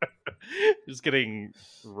 Just getting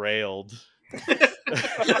railed.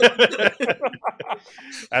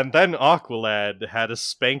 And then Aqualad had a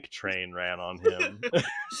spank train ran on him.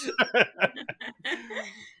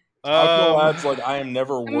 Aqualad's like, I am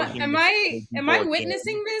never working. Am with I people again."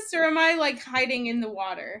 witnessing this, or am I like hiding in the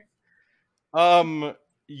water?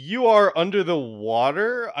 You are under the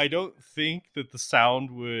water. I don't think that the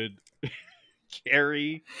sound would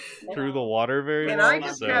carry through the No. water very Can well. I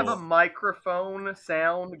just have a So microphone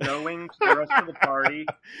sound going to the rest of the party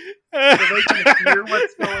so they can hear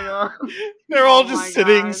what's going on? they're all Oh just my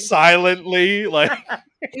sitting God. silently, like.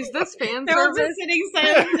 Is this fan They're all just service? sitting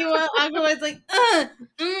silently while Aqualad's like,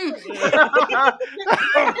 mm.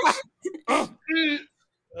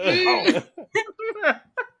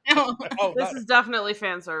 No. Oh, This is definitely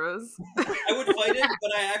fan service. I would fight it,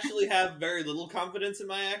 but I actually have very little confidence in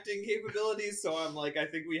my acting capabilities, so I'm like, I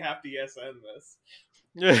think we have to yes end this.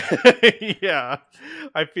 Yeah,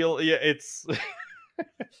 I feel it's.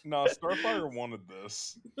 no, Starfire wanted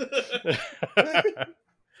this.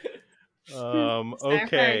 Starfire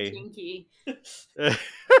Okay. Tinky.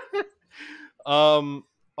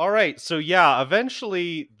 All right, so yeah,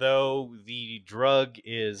 eventually though the drug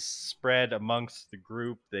is spread amongst the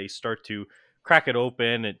group, they start to crack it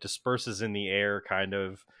open, it disperses in the air kind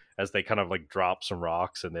of as they kind of like drop some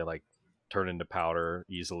rocks and they like turn into powder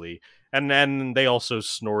easily. And then they also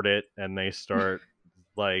snort it and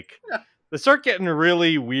like they start getting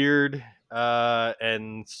really weird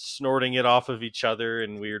and snorting it off of each other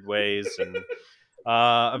in weird ways and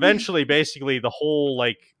eventually basically the whole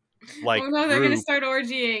Oh no, they're gonna group start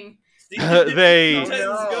orgying. they Oh,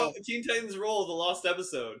 no. Teen Titans Roll, the lost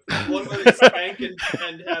episode, one where they spank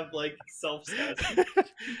and have like self cess.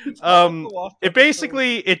 it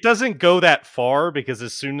basically it doesn't go that far because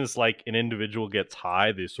as soon as like an individual gets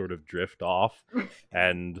high they sort of drift off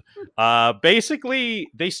and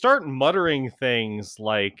basically they start muttering things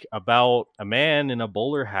like about a man in a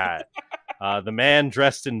bowler hat, the man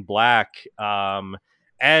dressed in black,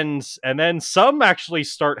 and then some actually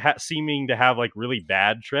start seeming to have like really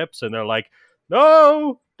bad trips and they're like,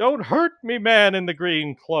 no, don't hurt me, man in the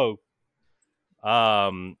green cloak.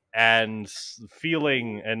 And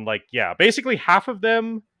feeling and like yeah, basically half of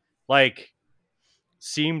them like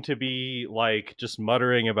seem to be like just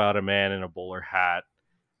muttering about a man in a bowler hat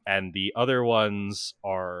and the other ones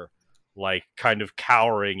are like kind of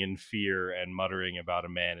cowering in fear and muttering about a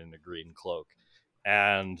man in a green cloak.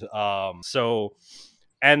 And so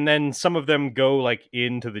and then some of them go like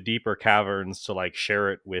into the deeper caverns to like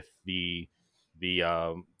share it with the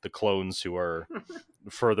clones who are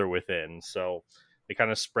further within. So they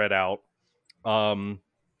kind of spread out. Um,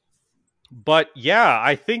 but yeah,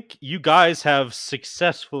 I think you guys have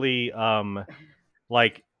successfully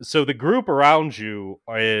like so the group around you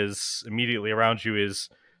is immediately around you is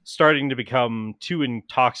starting to become too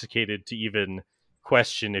intoxicated to even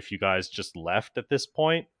question if you guys just left at this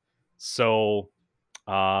point. So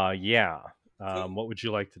yeah. So What would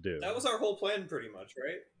you like to do? that was our whole plan, pretty much,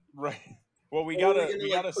 right? Right. Well, we Or are we gotta gonna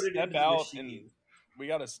we like gotta put it step into the out and machine? we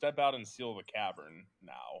gotta step out and seal the cavern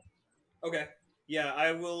now. Okay, yeah,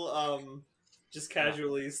 I will just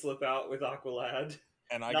casually slip out with Aqualad,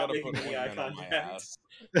 And I not gotta making put any eye ointment on my contact. ass.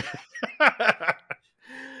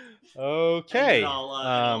 And then Okay.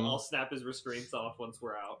 I'll snap his restraints off once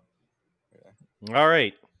we're out. All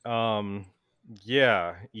right.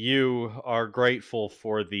 Yeah, you are grateful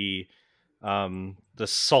for the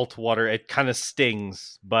salt water. It kind of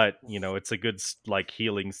stings, but you know, it's a good like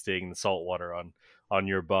healing sting, the salt water on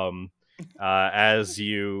your bum as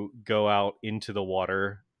you go out into the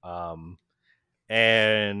water.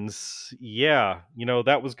 And yeah, you know,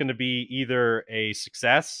 that was going to be either a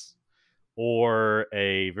success or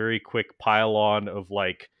a very quick pile on of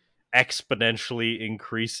like exponentially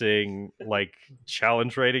increasing like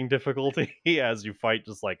challenge rating difficulty as you fight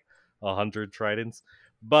just like 100 tridents.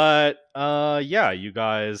 But yeah, you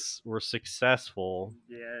guys were successful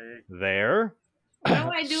Yay. there. What do I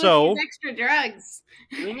do with these So extra drugs?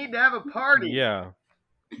 We need to have a party. yeah,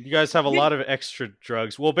 you guys have a lot of extra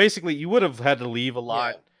drugs. Well, basically, you would have had to leave a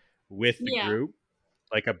lot with the Yeah. group,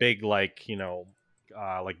 like a big, like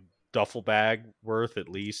like duffel bag worth at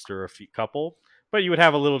least, or a few couple. But you would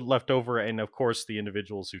have a little left over, and of course, the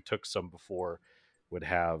individuals who took some before would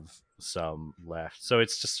have some left. So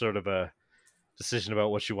it's just sort of a decision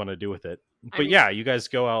about what you want to do with it. I But mean, yeah, you guys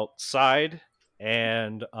go outside,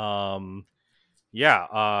 and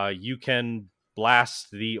yeah, you can blast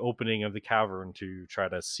the opening of the cavern to try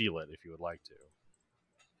to seal it if you would like to.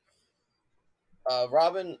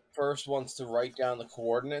 Robin first wants to write down the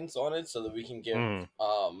coordinates on it so that we can give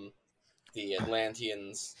Mm, the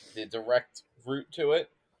Atlanteans the direct route to it.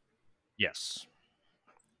 yes.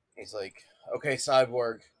 He's like, "Okay,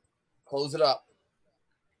 Cyborg, close it up."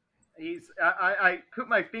 I put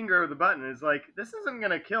my finger over the button. It's like, this isn't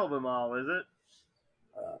gonna kill them all, is it?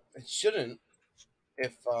 It shouldn't.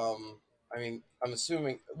 If I mean, I'm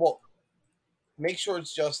assuming. Well, make sure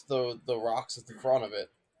it's just the rocks at the front of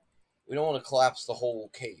it. We don't want to collapse the whole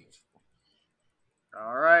cave.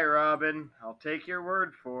 All right, Robin, I'll take your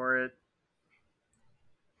word for it.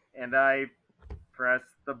 And I press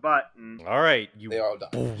the button. All right, They all die.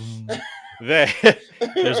 boom.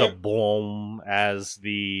 There's a boom as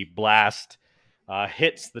the blast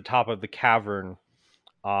hits the top of the cavern,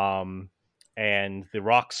 and the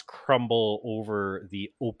rocks crumble over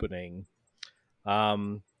the opening.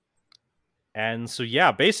 Um, and so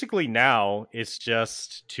yeah, basically now it's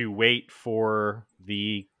just to wait for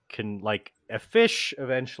a fish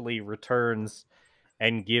eventually returns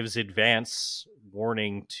and gives advance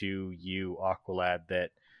warning to you, Aqualad,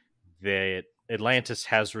 that Atlantis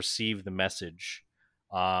has received the message,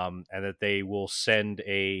 and that they will send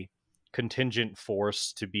a contingent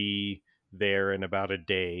force to be there in about a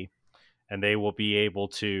day, and they will be able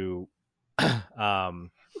to,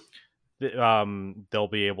 um, they'll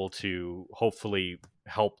be able to hopefully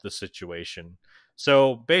help the situation.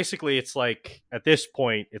 So basically, it's like at this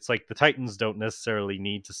point, it's like the Titans don't necessarily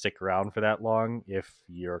need to stick around for that long if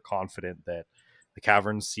you're confident that the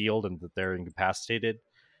cavern's sealed and that they're incapacitated,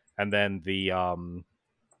 and then the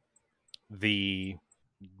the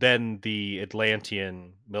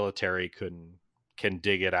Atlantean military can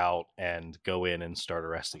dig it out and go in and start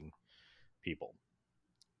arresting people.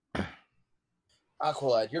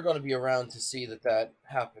 Aqualad, you're going to be around to see that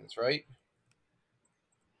happens, right?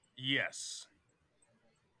 Yes.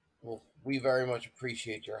 Well, we very much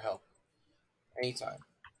appreciate your help. Anytime.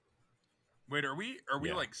 Wait, are we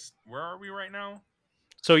Yeah. like where are we right now?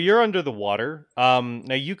 So you're under the water.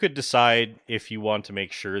 Now you could decide if you want to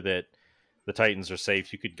make sure that the Titans are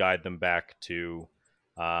safe. You could guide them back to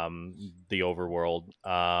the overworld,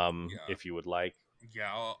 Yeah. if you would like.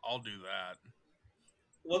 Yeah, I'll do that.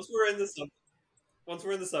 Once we're in the once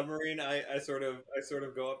we're in the submarine, I sort of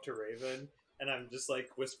go up to Raven and I'm just like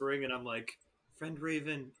whispering and I'm like, "Friend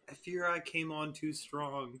Raven, I fear I came on too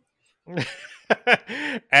strong."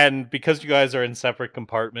 And because you guys are in separate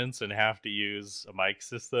compartments and have to use a mic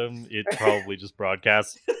system, it probably just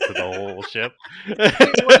broadcasts to the whole ship. Wait,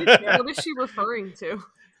 what is she referring to?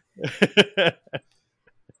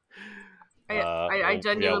 I Well, yeah.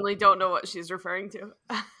 genuinely don't know what she's referring to.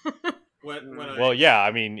 When I Well, yeah.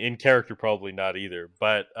 I mean, in character, probably not either.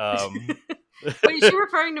 But Wait, is she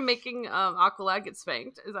referring to making Aqualad get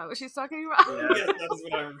spanked? Is that what she's talking about? yes, that is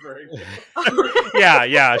what I'm referring to.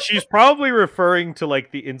 yeah. She's probably referring to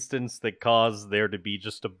like the instance that caused there to be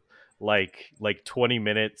just a like 20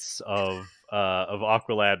 minutes of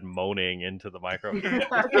Aqualad moaning into the microphone.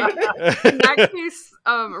 Okay. In that case,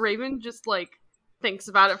 Raven just like thinks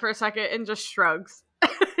about it for a second and just shrugs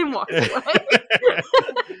and walks away.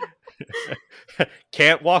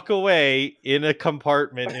 Can't walk away in a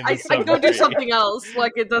compartment in a I go do submarine. something else.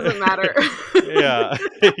 Like it doesn't matter. Yeah,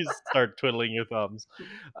 you start twiddling your thumbs.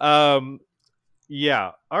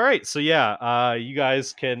 Yeah. All right. So yeah, you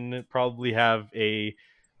guys can probably have a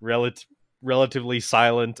relatively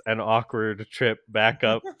silent and awkward trip back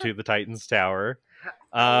up to the Titans Tower.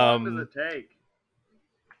 How long does it take?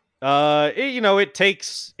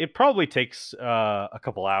 It probably takes a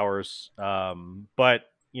couple hours, but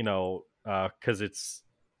because it's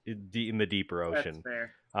in the deeper That's ocean.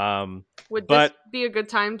 fair. Would this But be a good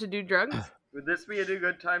time to do drugs? Would this be a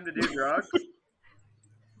good time to do drugs?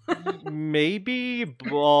 maybe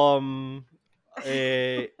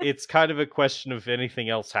it's kind of a question of if anything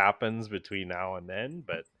else happens between now and then,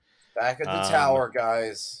 but Back at the um tower,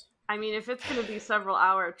 guys. I mean, if it's going to be several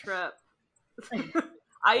hour trip,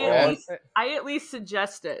 I We're at on. least I at least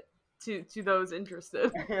suggest it to those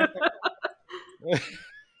interested.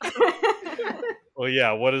 well,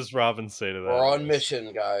 yeah, what does Robin say to that? We're on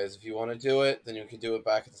mission, guys. If you want to do it, then you can do it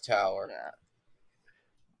back at the tower. Yeah.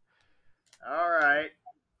 All right.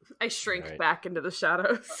 I shrink Right. back into the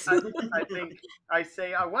shadows. I think I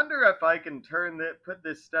say, I wonder if I can put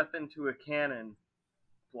this stuff into a cannon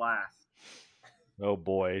blast. Oh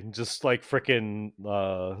boy, just like freaking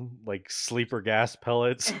like sleeper gas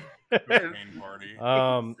pellets. Cocaine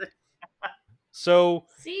party. So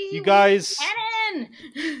See, you guys cannon.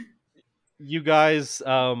 you guys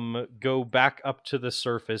go back up to the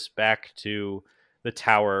surface, back to the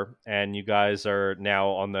tower, and you guys are now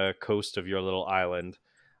on the coast of your little island.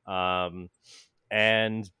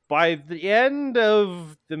 And by the end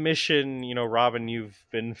of the mission, Robin, you've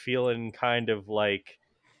been feeling kind of like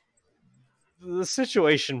the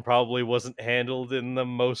situation probably wasn't handled in the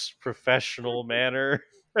most professional manner.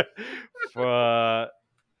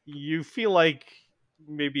 You feel like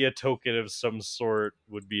maybe a token of some sort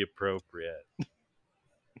would be appropriate.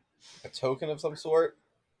 A token of some sort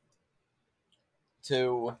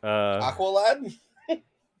to Uh, Aqualad?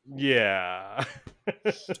 yeah.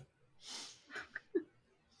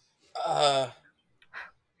 Uh,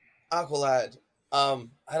 Aqualad,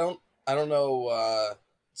 I don't know.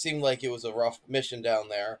 Seemed like it was a rough mission down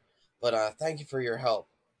there, but thank you for your help.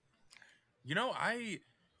 You know,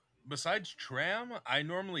 besides Tram, I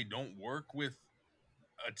normally don't work with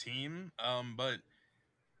a team, but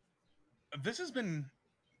this has been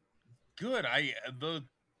good. The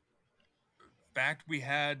fact we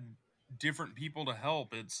had different people to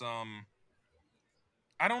help, it's I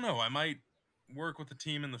don't know. I might work with the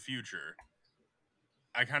team in the future.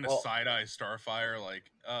 I kind of Well, side eye Starfire, like,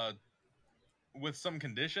 with some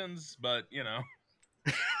conditions, but you know.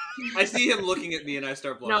 I see him looking at me and I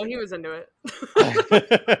start No, blushing. he was into it.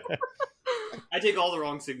 I take all the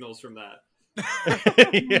wrong signals from that.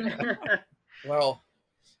 well,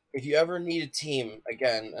 if you ever need a team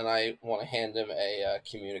again, and I want to hand him a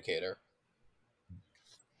communicator,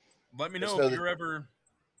 Let me just know know if that you're ever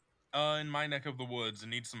in my neck of the woods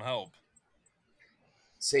and need some help.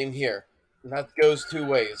 same here. And that goes two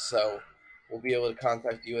ways, so we'll be able to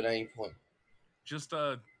contact you at any point. Just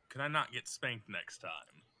can I not get spanked next time?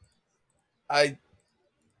 I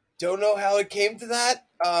don't know how it came to that.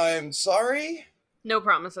 I'm sorry. No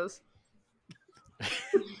promises.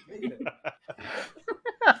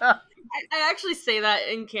 I actually say that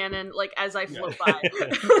in canon, like as I float by.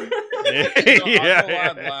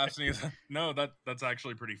 Aqualad laughs and he's no, that's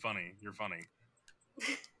actually pretty funny. You're funny.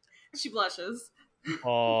 She blushes.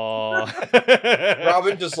 Aww.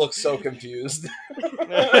 Robin just looks so confused.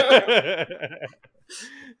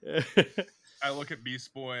 I look at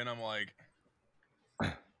Beast Boy and I'm like,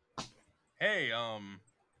 hey,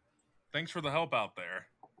 thanks for the help out there.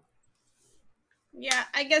 Yeah,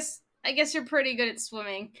 I guess you're pretty good at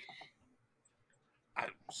swimming.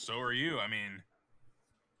 So are you. I mean,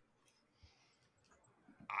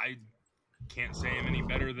 I can't say I'm any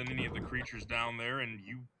better than any of the creatures down there, and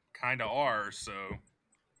you kind of are, so,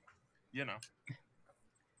 you know.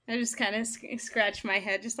 I just kind of scratch my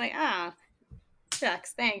head, just like,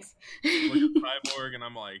 shucks, thanks. Look at Cyborg, and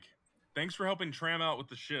I'm like, thanks for helping Tram out with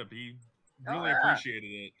the ship. He really appreciated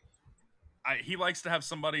it. He likes to have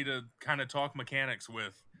somebody to kind of talk mechanics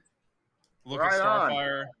with. Look at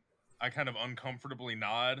Starfire. I kind of uncomfortably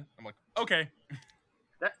nod. I'm like, okay.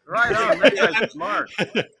 Right on. That guy's smart.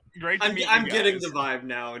 Great to meet you I'm guys. getting the vibe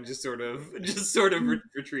now and just sort of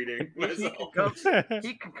retreating myself.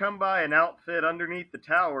 He can come by an outfit underneath the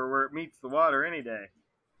tower where it meets the water any day.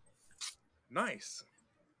 Nice.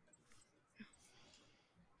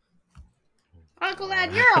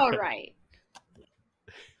 Aqualad, you're all right.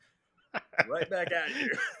 Right back at you.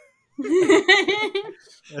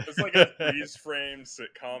 It's like a freeze-framed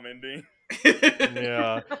sitcom ending.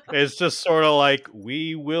 Yeah, it's just sort of like,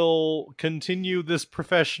 we will continue this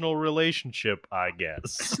professional relationship, I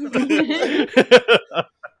guess. Yeah,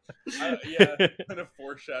 kind of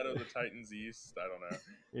foreshadow the Titans East. I don't know.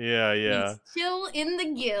 Yeah. He's chill in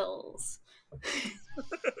the gills.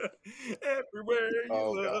 Everywhere you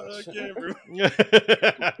Oh, look, gosh.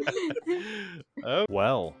 Oh,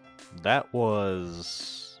 well, that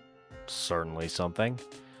was certainly something.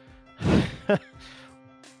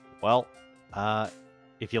 Well,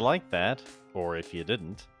 if you like that, or if you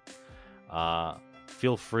didn't,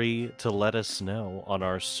 feel free to let us know on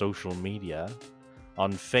our social media,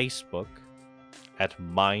 on Facebook at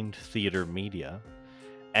Mind Theater Media,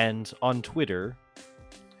 and on Twitter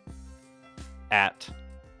at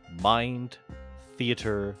Mind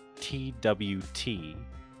Theater TWT.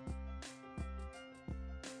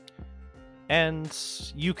 And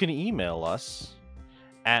you can email us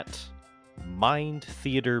at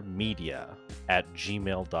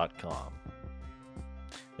mindtheatermedia@gmail.com.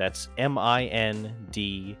 That's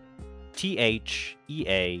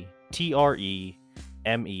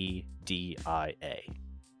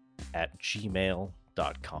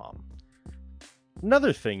MindTheatermedia@gmail.com.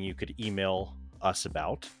 Another thing you could email us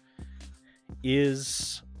about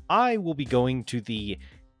is I will be going to the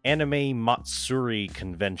Anime Matsuri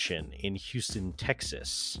convention in Houston,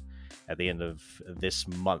 Texas at the end of this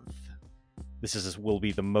month. This will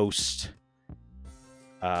be the most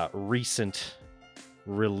recent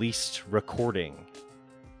released recording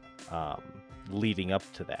leading up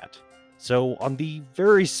to that. So on the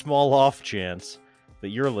very small off chance that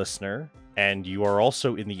you're a listener and you are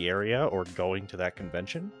also in the area or going to that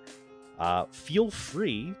convention, feel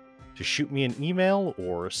free to shoot me an email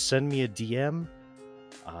or send me a DM,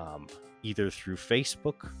 either through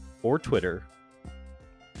Facebook or Twitter,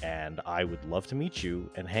 and I would love to meet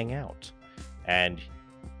you and hang out. And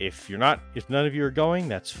if none of you are going,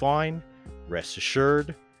 that's fine. Rest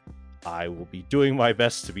assured, I will be doing my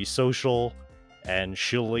best to be social and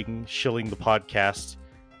shilling the podcast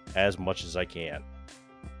as much as I can.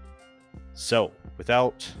 So,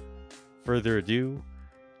 without further ado,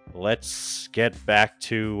 let's get back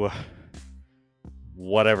to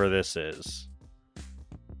whatever this is.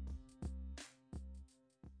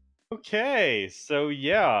 Okay, so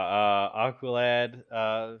yeah,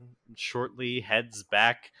 Aqualad shortly heads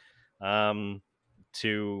back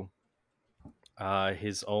to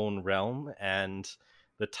his own realm, and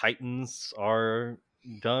the Titans are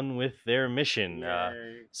done with their mission.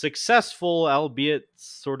 Yay. Successful, albeit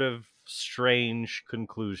sort of strange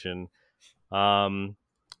conclusion. And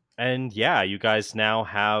yeah, you guys now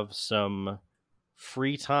have some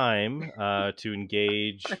free time to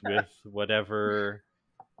engage with whatever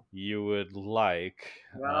you would like.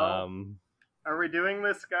 Well, are we doing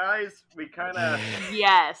this, guys? We kind of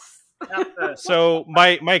Yes. have to. So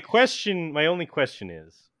my only question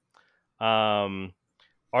is,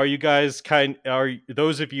 are you guys are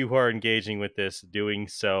those of you who are engaging with this doing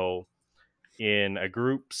so in a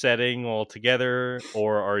group setting all together,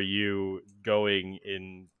 or are you going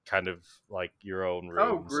in kind of like your own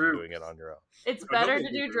rooms and doing it Groups. on your own? It's No, better don't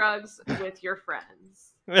to be do rude. drugs with your friends.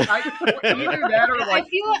 Either that or like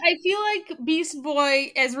I feel like Beast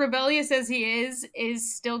Boy, as rebellious as he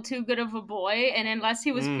is still too good of a boy, and unless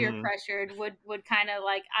he was peer Mhm. pressured, would kind of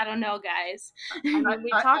like, I don't know, guys. I mean,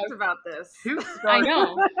 we talked about this. who I starts.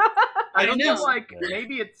 know. I I feel know. like Yeah.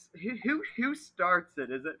 maybe it's who starts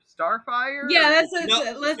it? Is it Starfire? Yeah, or- that's No,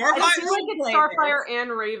 let's I Starfire- feel like it's play Starfire this.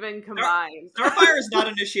 and Raven combined. Starfire is not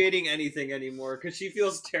initiating anything anymore because she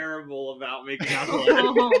feels terrible about making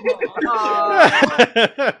Aqualad.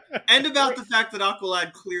 Aw. And about the fact that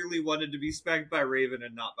Aqualad clearly wanted to be spanked by Raven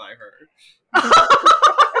and not by her.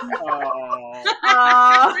 Oh,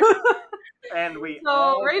 Uh, and we so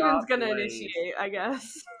all Raven's got gonna blazed. initiate, I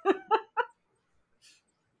guess. We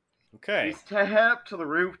Okay. step up to the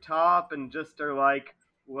rooftop and just are like,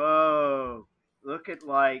 "Whoa, look at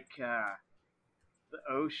like the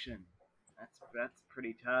ocean. That's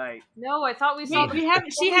pretty tight." No, I thought we saw. Wait, we have. She Don't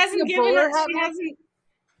we see hasn't a given bowler us. hat She next? hasn't.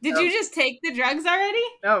 Did Oh. you just take the drugs already?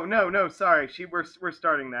 No, sorry. We're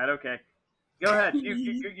starting that. Okay, go ahead.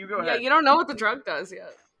 You go Yeah, ahead. you don't know what the drug does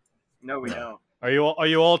yet. No, we No. don't. Are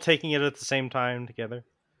you all taking it at the same time together?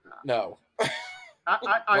 No.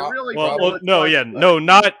 I really Well, feel it's no, like, yeah, no,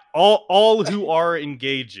 not all who are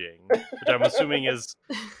engaging, which I'm assuming is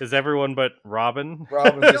everyone but Robin.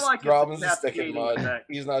 Robin's I feel just, like it's a Robin's just sticking cascading mud. effect.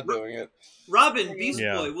 He's not doing it. Robin, Beast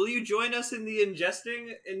Yeah. Boy, will you join us in the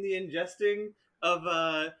ingesting of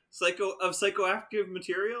psychoactive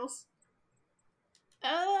materials?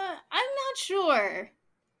 I'm not sure.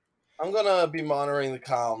 I'm gonna be monitoring the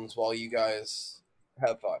comms while you guys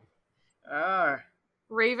have fun.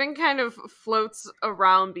 Raven kind of floats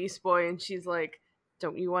around Beast Boy, and she's like,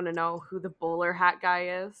 "Don't you want to know who the bowler hat guy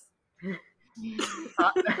is?"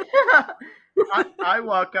 I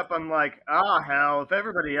walk up. I'm like, hell! If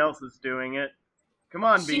everybody else is doing it, come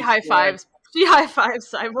on, She Beast high Boy. fives. She high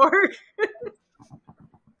fives Cyborg.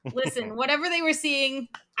 Listen, whatever they were seeing,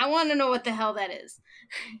 I want to know what the hell that is.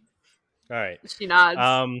 All right. She nods,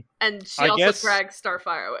 and she I also guess- drags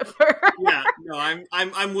Starfire with her. Yeah, no,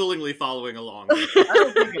 I'm willingly following along. I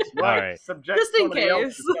don't think it's right Alright. to subject Just in somebody else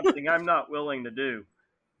case. to something I'm not willing to do.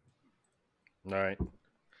 All right.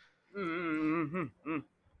 Mm-hmm.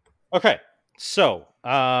 Okay. So,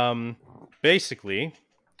 basically,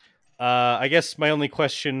 I guess my only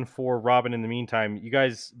question for Robin in the meantime, you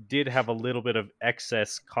guys did have a little bit of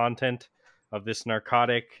excess content of this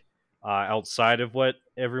narcotic outside of what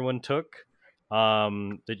everyone took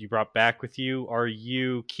that you brought back with you. Are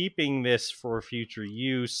you keeping this for future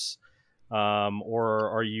use, or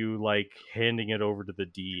are you like handing it over to the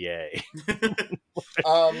DEA?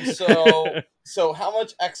 So how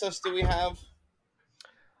much excess do we have?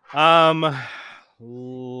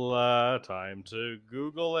 Time to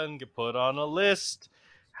Google and get put on a list.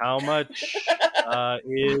 How much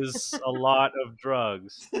is a lot of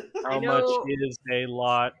drugs? How much is a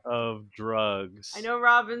lot of drugs? I know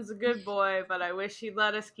Robin's a good boy, but I wish he'd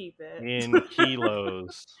let us keep it. In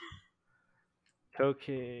kilos.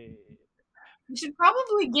 Cocaine. You should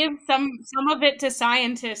probably give some of it to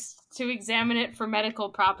scientists to examine it for medical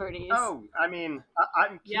properties. Oh, I mean,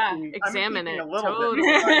 I'm keeping. Examine I'm keeping it. a little Totally.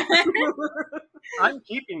 bit. I'm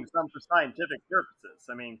keeping some for scientific purposes.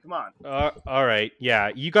 I mean, come on. All right.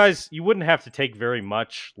 Yeah, you guys, you wouldn't have to take very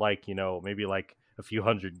much, like, maybe like a few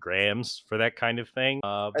 100 grams for that kind of thing.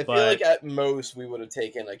 I feel like at most we would have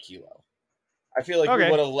taken a kilo. I feel like we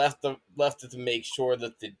would have left it to make sure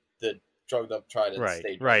that the drugged up tridents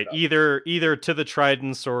stayed drugged up. Either to the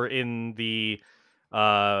tridents or in the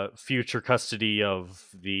future custody of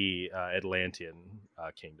the Atlantean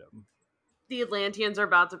kingdom. the Atlanteans are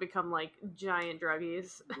about to become like giant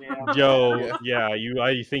druggies. Yeah. Yo, yeah,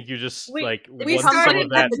 I think you just We like it We once becomes some like of an started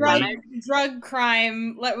that the drug epidemic. leak. drug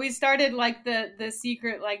crime. We started like the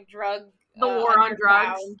secret like drug The war on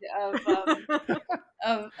drugs. underground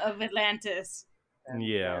of Atlantis. And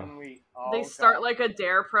Yeah. then we all They start like a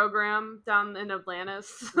dare program down in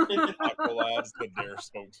Atlantis. Aqualad's the Dare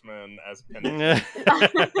spokesman as Penny.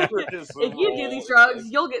 If you do these drugs,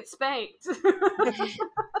 you'll get spanked.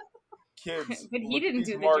 Kids, But he look at didn't these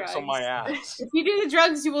do the marks on drugs. my ass. If you do the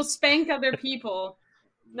drugs, you will spank other people.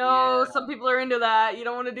 No, some people are into that. You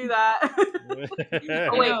don't want to do that.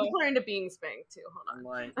 Oh wait, know. people are into being spanked too. Hold I'm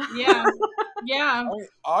on. like, Yeah, yeah. I mean,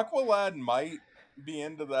 Aqualad might be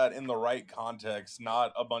into that in the right context,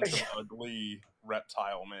 not a bunch of ugly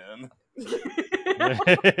reptile men. Just in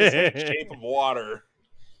the shape of water.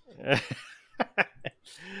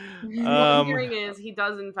 What I'm um hearing is he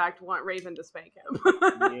does in fact want Raven to spank him.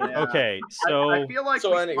 yeah. okay, I so feel like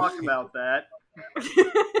So we anyway. talk about that.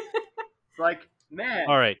 It's like, man,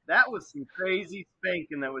 all right. that was some crazy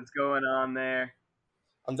spanking that was going on there.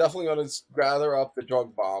 I'm definitely going to gather up the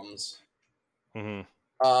drug bombs. Mhm.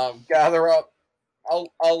 Gather up.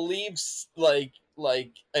 I'll leave like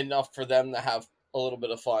enough for them to have a little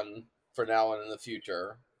bit of fun for now and in the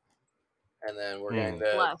future, and then we're going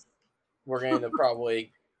to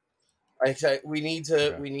probably. Like I said, we need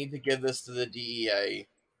to give this to the DEA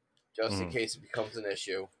just in Mhm. case it becomes an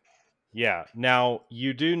issue. Yeah. Now,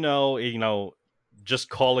 you do know, just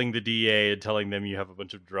calling the DA and telling them you have a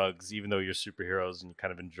bunch of drugs, even though you're superheroes and you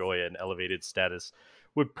kind of enjoy an elevated status,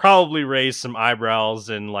 would probably raise some eyebrows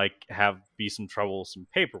and like be some troublesome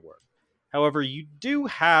paperwork. However, you do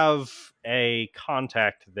have a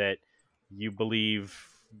contact that you believe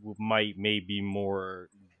may be more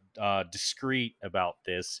discreet about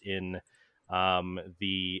this in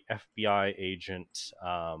the FBI agent.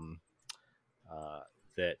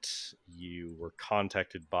 That you were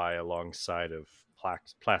contacted by alongside of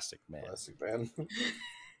Plastic Man. Plastic Man.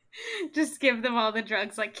 Just give them all the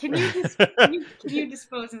drugs. Like, can you can you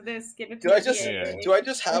dispose of this? Give it to Do I the just DA do I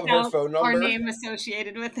just have her without phone our number? name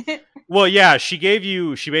associated with it. Well, yeah, she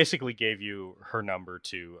basically gave you her number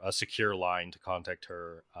to a secure line to contact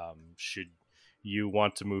her should you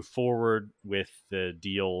want to move forward with the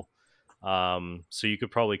deal. So you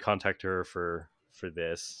could probably contact her for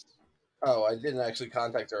this. Oh, I didn't actually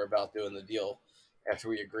contact her about doing the deal after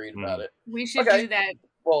we agreed about it. We should Okay. do that.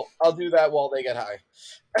 Well, I'll do that while they get high.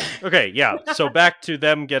 Okay, yeah. So back to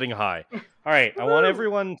them getting high. All right, I want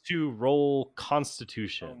everyone to roll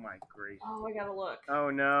Constitution. Oh my gracious. Oh, I gotta look.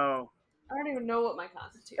 Oh no. I don't even know what my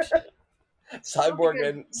constitution is. Cyborg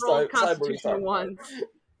and rolled Cyborg constitution and once.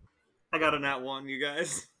 I got a nat 1, you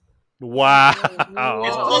guys. Wow. It's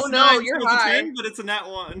Oh, plus no, 9, you're so it's a high. 10, but it's a nat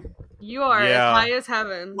 1. You are as Yeah. high as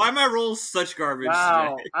heaven. Why are my rolls such garbage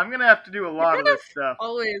Wow. today? I'm gonna have to do a lot of kind this stuff.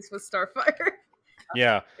 Always with Starfire.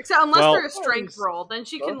 Yeah. Except unless Well- they're a strength roll, then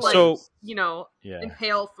she can like So- Yeah.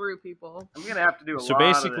 impale through people. I'm gonna have to do a So lot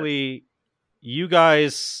basically, you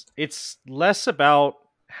guys, it's less about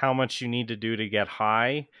how much you need to do to get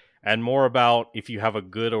high and more about if you have a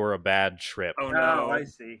good or a bad trip. Oh of this. no. Oh, I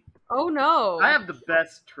see. Oh no! I have the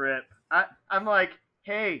best trip. I'm like,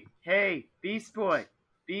 hey, Beast Boy,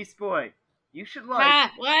 you should like,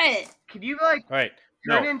 Ah, what? can you like All right.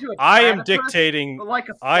 turn No, into a I am platypus, dictating. but like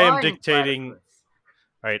a I am flying dictating. platypus?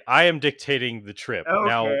 All right, I am dictating the trip. Okay.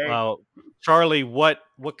 Now, Charlie, what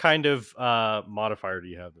kind of modifier do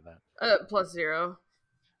you have to that? +0.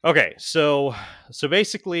 Okay, so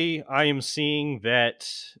basically, I am seeing that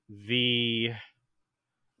the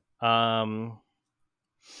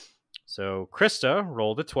so Krista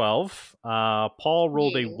rolled a 12. Paul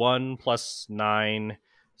rolled a Yeah. 1 plus 9.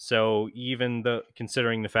 So even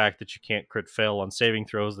considering the fact that you can't crit fail on saving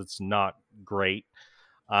throws, that's not great.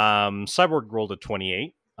 Cyborg rolled a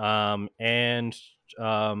 28. And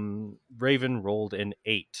Raven rolled an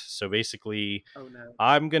 8. So basically, Oh no.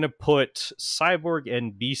 I'm gonna put Cyborg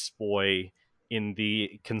and Beast Boy in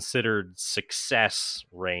the considered success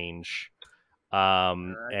range,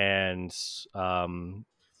 Alright.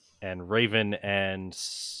 and Raven and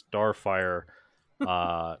Starfire,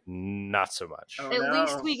 not so much. Oh, At no.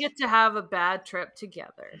 least we get to have a bad trip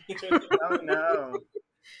together. Oh no.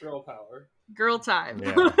 Girl power. Girl time.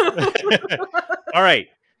 Yeah. All right.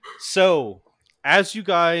 So as you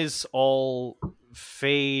guys all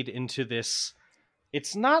fade into this,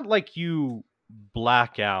 it's not like you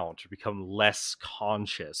black out or become less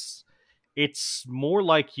conscious. It's more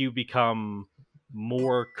like you become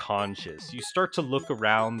more conscious. You start to look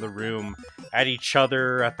around the room at each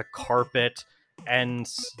other, at the carpet, and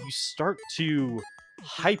you start to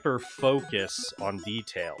hyper focus on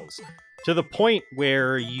details. to the point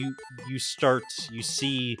where you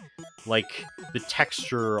see like the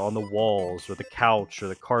texture on the walls or the couch or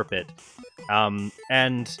the carpet,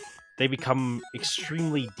 and they become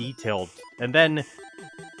extremely detailed, and then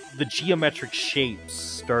the geometric shapes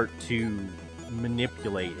start to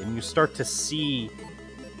manipulate, and you start to see,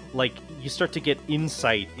 like, you start to get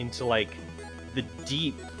insight into like the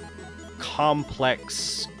deep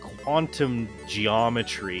complex quantum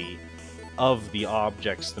geometry of the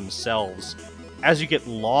objects themselves. As you get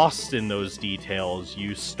lost in those details,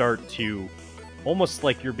 you start to almost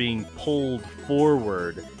like you're being pulled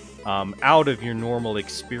forward, out of your normal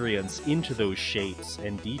experience into those shapes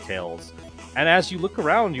and details. And as you look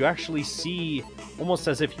around, you actually see almost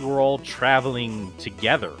as if you were all traveling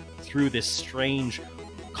together through this strange,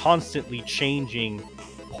 constantly changing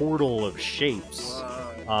portal of shapes.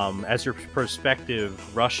 As your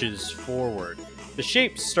perspective rushes forward, the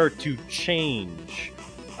shapes start to change,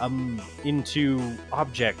 into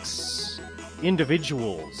objects,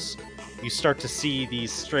 individuals. You start to see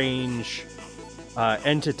these strange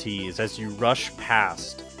entities as you rush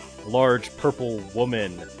past. A large purple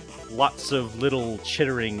woman, lots of little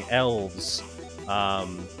chittering elves,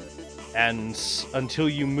 and until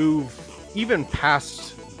you move even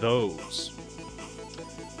past those,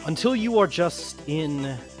 until you are just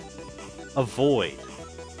in a void,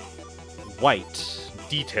 white,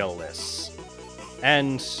 detailless,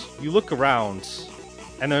 and you look around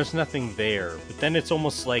and there's nothing there, but then it's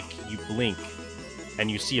almost like you blink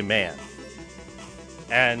and you see a man.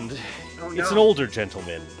 And it's an older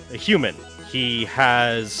gentleman, a human. He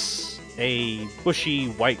has a bushy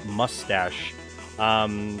white mustache.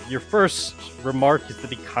 Your first remark is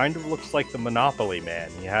that he kind of looks like the Monopoly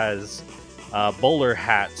Man. He has bowler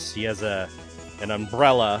hats. He has an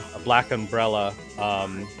umbrella, a black umbrella,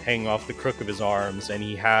 hanging off the crook of his arms, and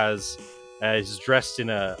he's dressed in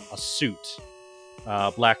a suit,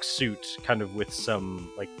 black suit, kind of with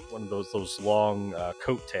some, like, one of those long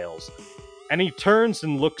coattails. And he turns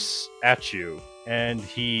and looks at you, and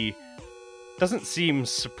he doesn't seem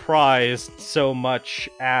surprised so much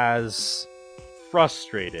as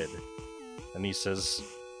frustrated. And he says,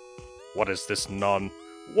 What is this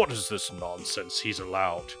nonsense he's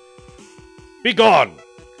allowed? Be gone!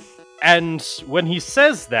 And when he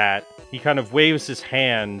says that, he kind of waves his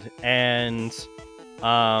hand, and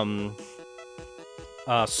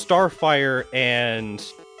Starfire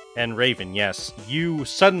and Raven, yes, you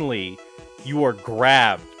are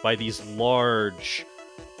grabbed by these large,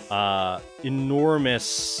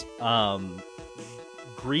 enormous,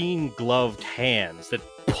 green-gloved hands that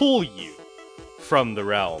pull you from the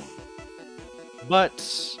realm. But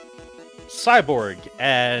Cyborg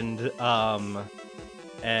and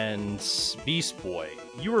Beast Boy,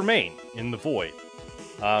 you remain in the void.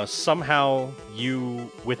 Somehow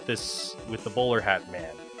you, with the bowler hat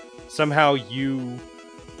man, somehow you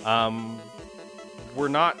were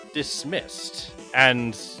not dismissed.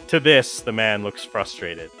 And to this, the man looks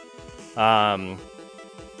frustrated. But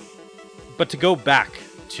to go back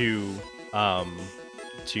to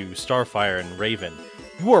Starfire and Raven,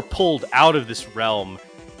 you are pulled out of this realm,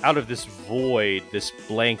 out of this void, this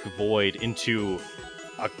blank void, into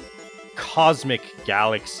a cosmic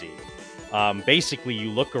galaxy. Basically,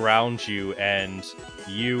 you look around you, and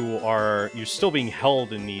you're still being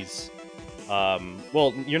held in these.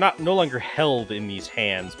 Well, you're no longer held in these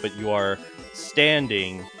hands, but you are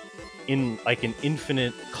standing in like an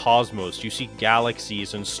infinite cosmos. You see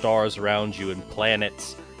galaxies and stars around you, and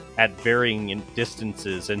planets at varying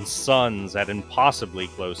distances, and suns at impossibly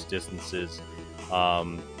close distances.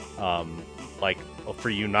 Like, for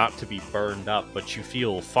you not to be burned up, but you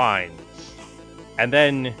feel fine. And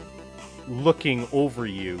then, looking over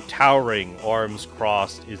you, towering, arms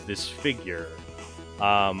crossed, is this figure.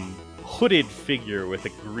 Hooded figure with a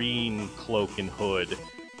green cloak and hood,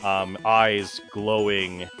 eyes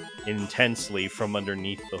glowing intensely from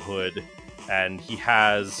underneath the hood, and he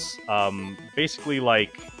has basically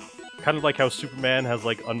like kind of like how Superman has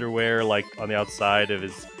like underwear like on the outside of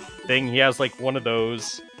his thing. He has like one of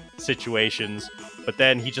those situations, but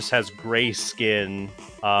then he just has gray skin,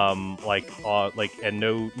 and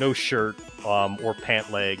no shirt or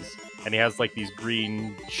pant legs. And he has like these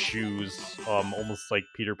green shoes, almost like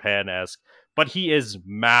Peter Pan-esque. But he is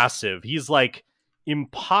massive. He's like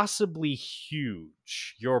impossibly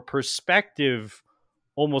huge. Your perspective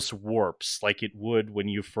almost warps like it would when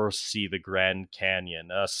you first see the Grand Canyon.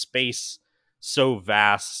 A space so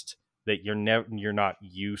vast that you're not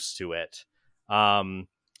used to it.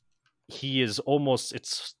 He is almost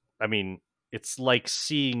it's like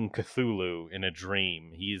seeing Cthulhu in a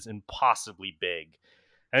dream. He is impossibly big.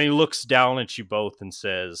 And he looks down at you both and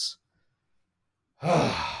says,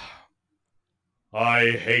 I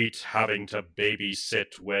hate having to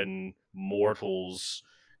babysit when mortals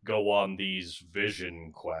go on these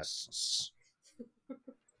vision quests.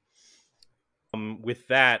 With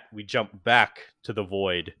that, we jump back to the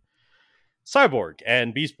void. Cyborg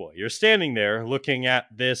and Beast Boy, you're standing there looking at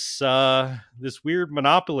this weird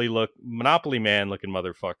Monopoly man looking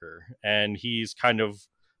motherfucker, and he's kind of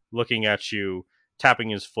looking at you, tapping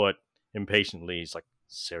his foot impatiently. He's like,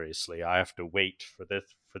 "Seriously, I have to wait for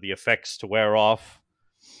the effects to wear off."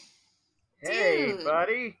 Hey, Dude,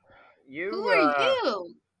 buddy. who You, are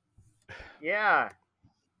you? yeah,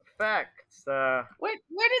 effects. Where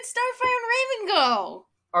did Starfire and Raven go?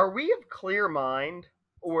 Are we of clear mind?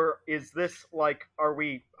 Or is this like, are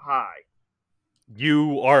we high?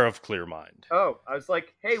 You are of clear mind. Oh, I was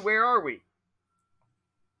like, hey, where are we?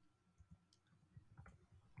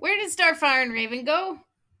 Where did Starfire and Raven go?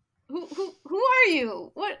 Who are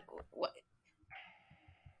you? What?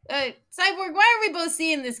 Cyborg, why are we both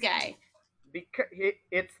seeing this guy? Because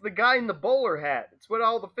it's the guy in the bowler hat. It's what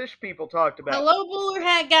all the fish people talked about. Hello, bowler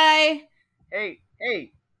hat guy. Hey,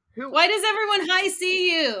 who? Why does everyone high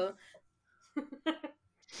see you?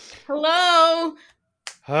 Hello.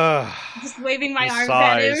 Just waving my He arms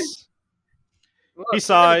at him. sighs. Look, He we're gonna be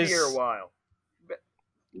sighs. here a while.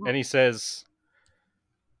 And he says,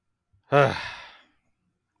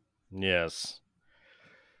 "Yes.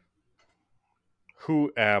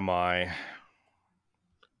 Who am I?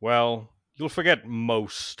 Well, you'll forget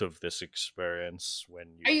most of this experience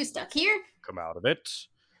when Are you you stuck here? come out of it."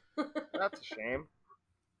 That's a shame.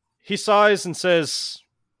 He sighs and says,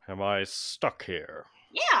 "Am I stuck here?"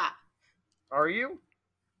 Yeah. Are you?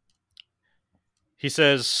 He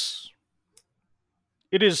says,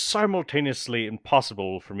 "It is simultaneously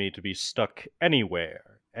impossible for me to be stuck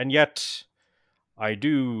anywhere, and yet I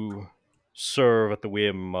do serve at the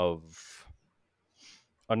whim of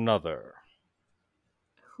another.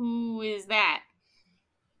 Who is that?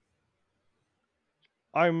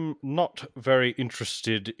 I'm not very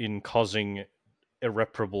interested in causing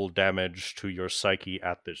irreparable damage to your psyche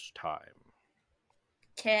at this time.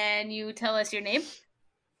 Can you tell us your name?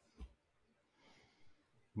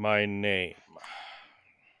 My name.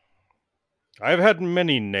 I've had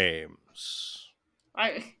many names.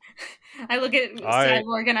 I I look at I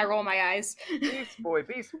Cyborg and I roll my eyes. Beast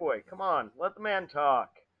Boy, come on, let the man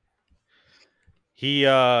talk. he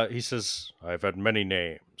says, I've had many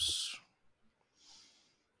names.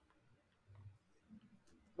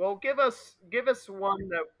 Well, give us one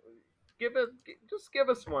that just give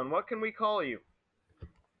us one. What can we call you?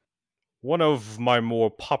 One of my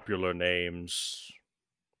more popular names,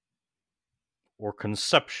 or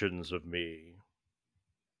conceptions of me,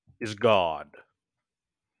 is God.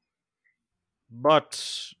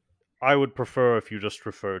 But I would prefer if you just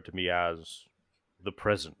referred to me as the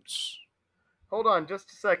Presence. Hold on,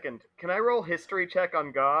 just a second. Can I roll history check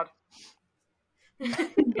on God?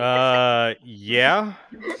 Yeah.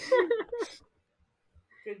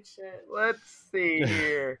 Good shit. Let's see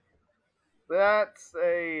here. That's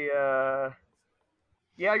a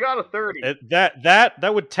yeah, I got a 30.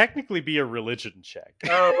 That would technically be a religion check.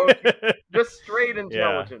 Oh, okay. Just straight Yeah.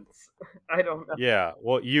 intelligence. I don't know. Yeah.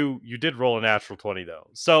 Well, you did roll a natural 20 though.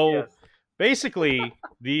 So Yes. basically,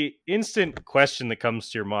 the instant question that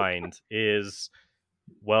comes to your mind is,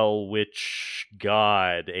 well, which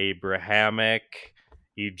god? Abrahamic,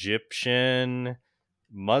 Egyptian,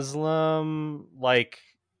 Muslim? Like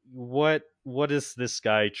what is this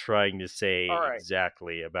guy trying to say All right.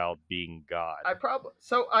 exactly about being God?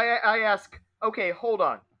 I ask, okay, hold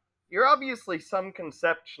on. You're obviously some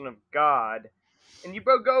conception of God, and you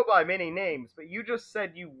both go by many names, but you just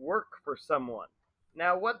said you work for someone.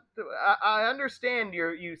 Now, I understand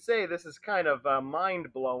you say this is kind of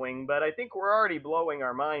mind blowing, but I think we're already blowing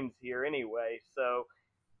our minds here anyway. So,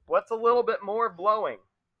 what's a little bit more blowing?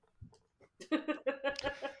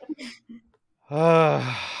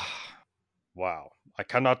 Wow. I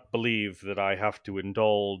cannot believe that I have to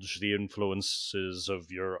indulge the influences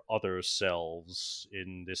of your other selves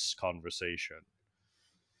in this conversation.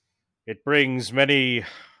 It brings many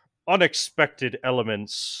unexpected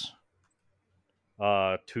elements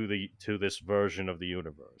to this version of the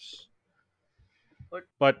universe. Look,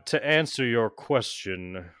 But to answer your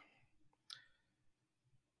question,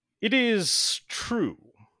 it is true.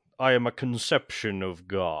 I am a conception of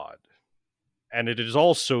God. And it is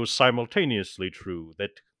also simultaneously true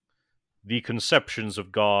that the conceptions of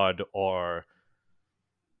God are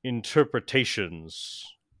interpretations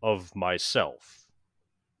of myself.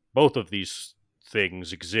 Both of these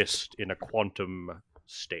things exist in a quantum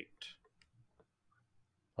state,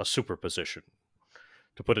 a superposition.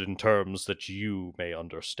 to put it in terms that you may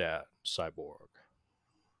understand, Cyborg.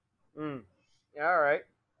 All right,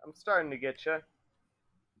 I'm starting to get you.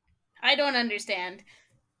 I don't understand.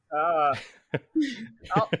 Uh,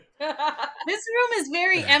 I'll, This room is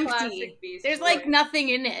very empty. There's like nothing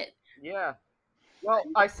in it. yeah. Well,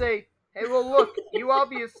 I say, hey, well, look, you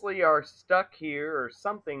obviously are stuck here or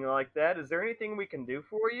something like that. Is there anything we can do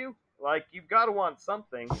for you? Like, you've got to want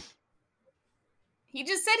something. He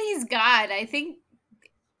just said he's God. I think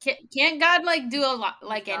can't God like do a lot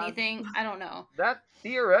like God. anything? I don't know. That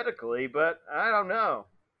theoretically, but I don't know.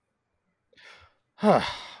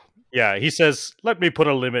 Yeah, he says, let me put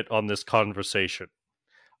a limit on this conversation.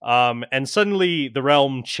 And suddenly the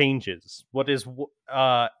realm changes. What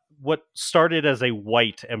started as a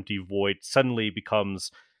white empty void suddenly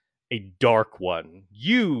becomes a dark one.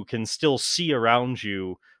 You can still see around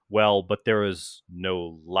you well, but there is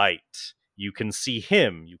no light. You can see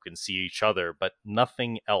him, you can see each other, but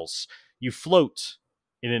nothing else. You float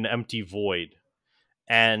in an empty void,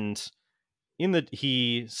 and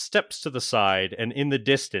he steps to the side, and in the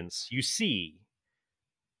distance you see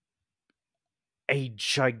a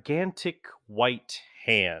gigantic white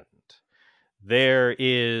hand. There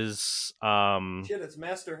is Shit, it's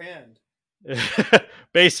Master Hand.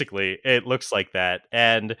 basically it looks like that,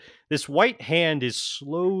 and this white hand is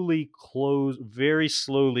very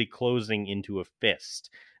slowly closing into a fist.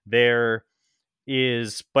 There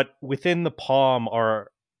is, but within the palm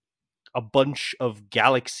are a bunch of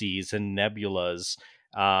galaxies and nebulas.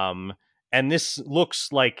 Um, and this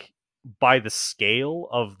looks like, by the scale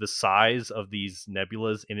of the size of these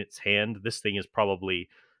nebulas in its hand, this thing is probably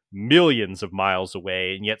millions of miles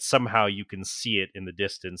away, and yet somehow you can see it in the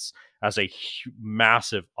distance as a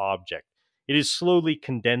massive object. It is slowly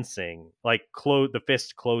condensing, like the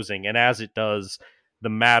fist closing, and as it does, the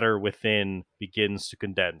matter within begins to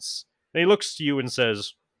condense. And he looks to you and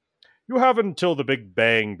says, you have until the Big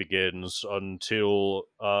Bang begins until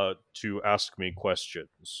to ask me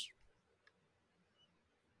questions.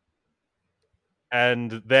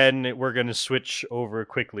 And then we're going to switch over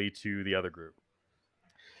quickly to the other group.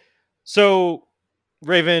 So,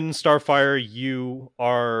 Raven, Starfire, you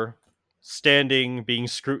are standing, being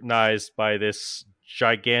scrutinized by this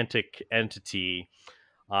gigantic entity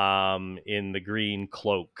in the green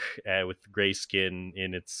cloak with gray skin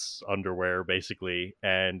in its underwear, basically,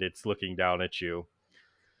 and it's looking down at you.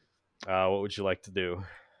 What would you like to do?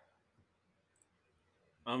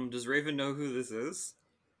 Does Raven know who this is?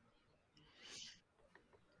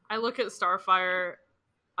 I look at Starfire.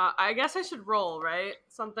 I guess I should roll, right?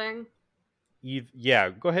 Something. Yeah,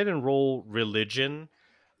 go ahead and roll religion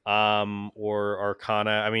or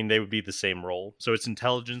arcana. I mean, they would be the same roll. So it's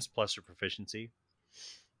intelligence plus your proficiency.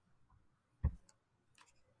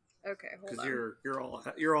 Okay, hold Because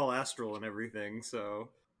on. you're all astral and everything. So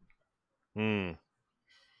Hmm.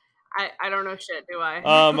 I don't know shit, do I?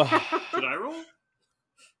 should I roll?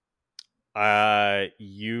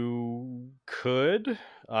 You could,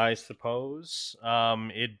 I suppose.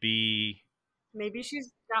 It'd be Maybe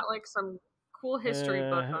she's got like some cool history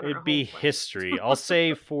book on her it'd home be plate. history. I'll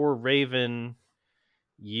say for Raven,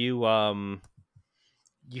 you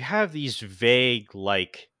you have these vague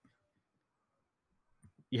like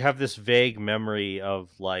you have this vague memory of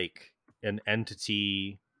like an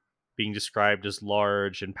entity being described as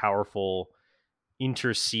large and powerful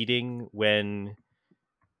interceding when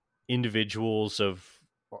individuals of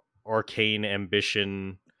arcane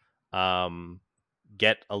ambition um,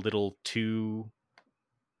 get a little too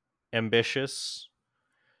ambitious,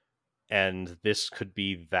 and this could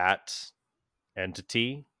be that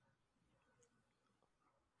entity.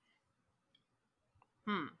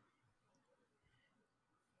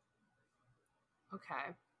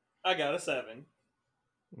 Okay. I got a 7.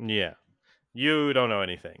 Yeah, you don't know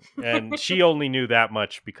anything, and she only knew that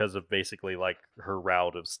much because of basically like her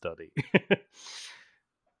route of study.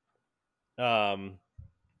 um,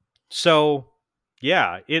 so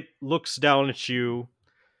yeah, it looks down at you.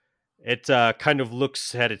 It kind of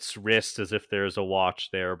looks at its wrist as if there's a watch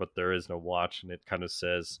there, but there is no watch, and it kind of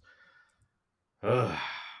says, "Ugh,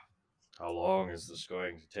 how long is this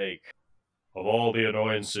going to take? Of all the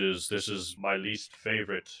annoyances, this is my least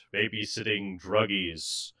favorite. Babysitting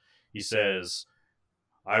druggies." He says,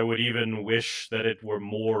 "I would even wish that it were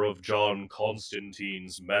more of John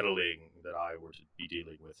Constantine's meddling that I were to be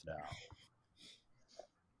dealing with now."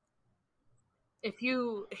 If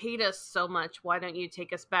you hate us so much, why don't you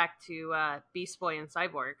take us back to Beast Boy and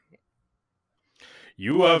Cyborg?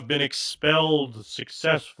 You have been expelled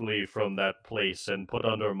successfully from that place and put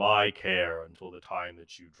under my care until the time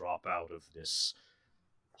that you drop out of this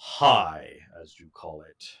high, as you call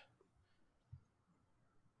it.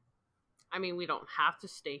 I mean, we don't have to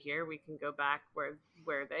stay here. We can go back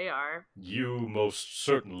where they are. You most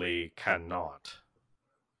certainly cannot.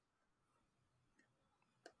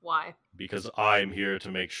 Why? Because I'm here to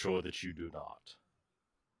make sure that you do not.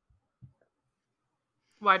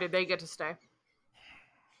 Why did they get to stay?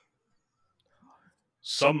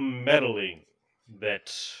 Some meddling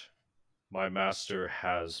that my master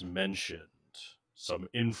has mentioned. Some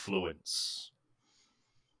influence.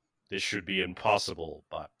 This should be impossible,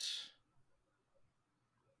 but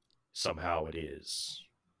somehow it is.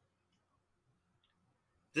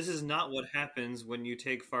 This is not what happens when you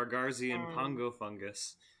take Fargarzian pongo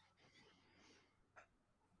fungus.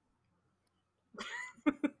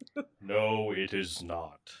 No, it is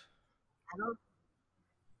not.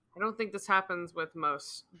 I don't think this happens with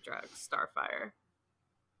most drugs, Starfire.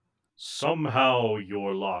 Somehow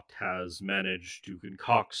your lot has managed to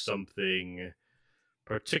concoct something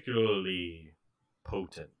particularly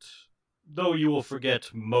potent. Though you will forget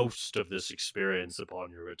most of this experience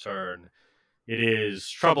upon your return, it is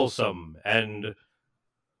troublesome and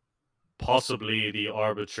possibly the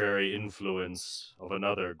arbitrary influence of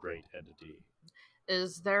another great entity.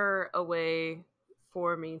 Is there a way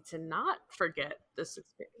for me to not forget this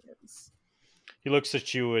experience? He looks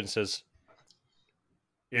at you and says,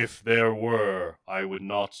 "If there were, I would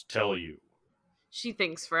not tell you." She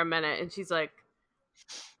thinks for a minute and she's like,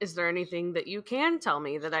 is there anything that you can tell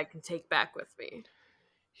me that I can take back with me?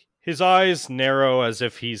 His eyes narrow as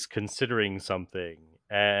if he's considering something,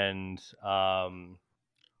 and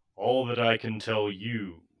all that I can tell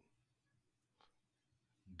you,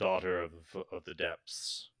 daughter of the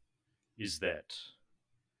depths, is that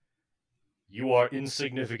you are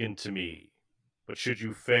insignificant to me, but should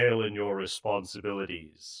you fail in your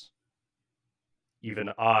responsibilities, even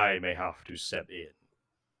I may have to step in.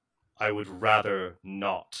 I would rather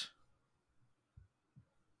not.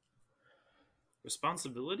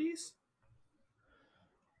 Responsibilities?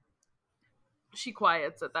 She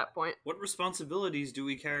quiets at that point. What responsibilities do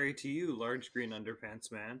we carry to you, large green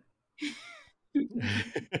underpants man?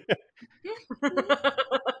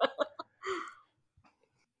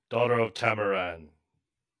 Daughter of Tamaran,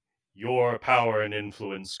 your power and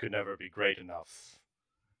influence could never be great enough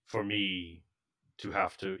for me to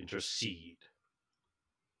have to intercede.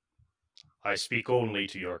 I speak only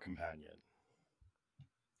to your companion.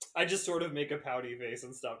 I just sort of make a pouty face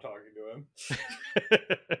and stop talking to him.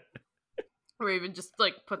 Or even just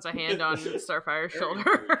like puts a hand on Starfire's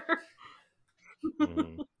shoulder.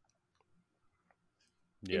 Mm.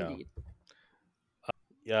 Yeah. Indeed.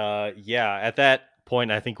 Yeah. At that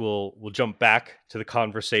point, I think we'll jump back to the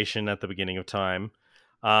conversation at the beginning of time,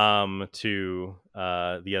 to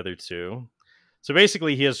the other two. So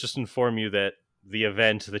basically, he has just informed you that the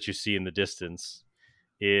event that you see in the distance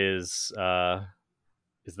is the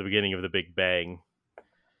beginning of the Big Bang,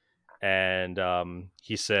 and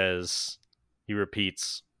he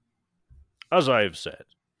repeats, "As I have said,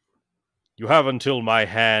 you have until my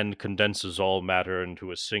hand condenses all matter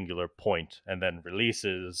into a singular point and then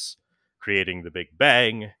releases, creating the Big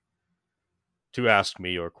Bang, to ask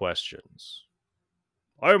me your questions.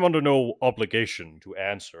 I am under no obligation to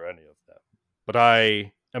answer any of them, but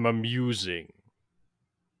I am amusing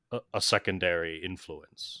a secondary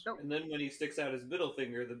influence." And then when he sticks out his middle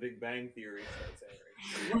finger, the Big Bang Theory starts airing.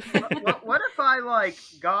 What if I like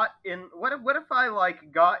got in? What if I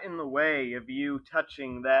like got in the way of you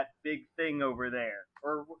touching that big thing over there,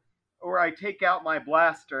 or I take out my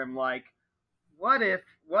blaster and like, what if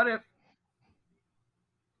what if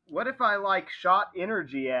what if I like shot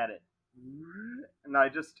energy at it, and I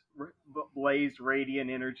just blazed radiant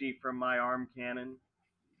energy from my arm cannon?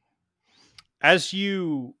 As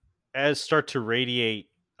you start to radiate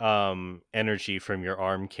energy from your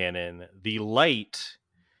arm cannon, the light,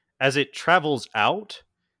 as it travels out,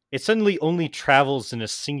 it suddenly only travels in a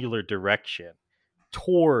singular direction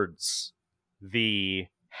towards the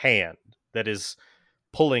hand that is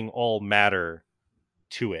pulling all matter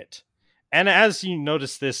to it. And as you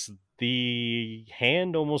notice this, the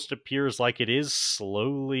hand almost appears like it is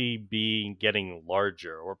slowly getting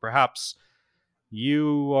larger, or perhaps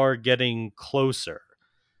you are getting closer.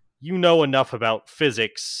 You know enough about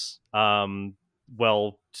physics, to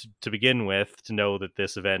begin with, to know that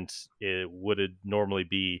this event, it would normally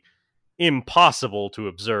be impossible to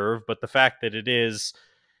observe, but the fact that it is,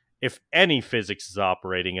 if any physics is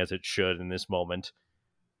operating as it should in this moment,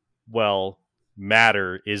 well,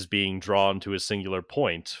 matter is being drawn to a singular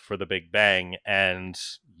point for the Big Bang, and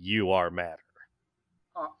you are matter.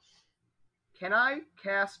 Uh, can I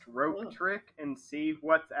cast rope trick and see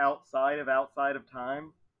what's outside of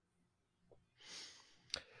time?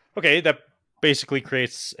 Okay, that basically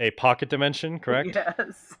creates a pocket dimension, correct?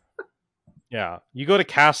 Yes. Yeah. You go to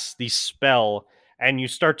cast the spell, and you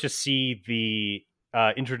start to see the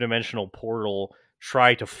interdimensional portal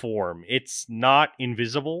try to form. It's not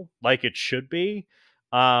invisible like it should be.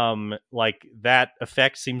 Like that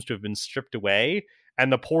effect seems to have been stripped away,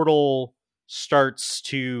 and the portal starts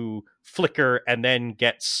to flicker and then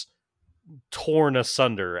gets torn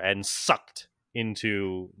asunder and sucked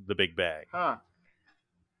into the big bag. Huh.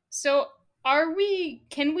 So can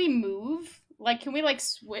we move? Like, can we like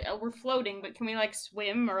we're floating, but can we like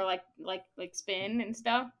swim or like spin and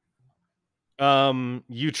stuff?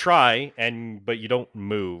 You try, but you don't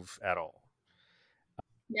move at all.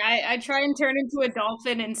 Yeah, I try and turn into a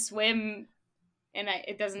dolphin and swim, and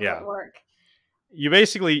it doesn't Yeah. work. You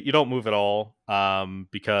don't move at all,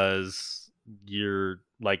 because you're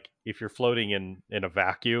like, if you're floating in a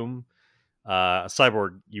vacuum,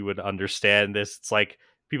 cyborg, you would understand this. It's like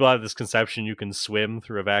people have this conception you can swim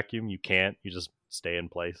through a vacuum. You can't. You just stay in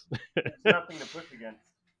place. There's nothing to push against.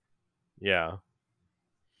 Yeah.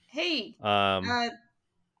 Hey, Um.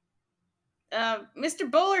 Mr.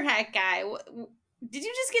 Bowler Hat guy, did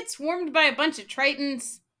you just get swarmed by a bunch of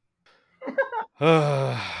Tritons?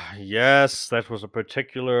 Yes, that was a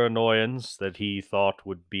particular annoyance that he thought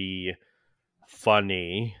would be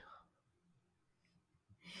funny.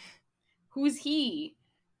 Who's he?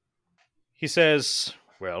 He says,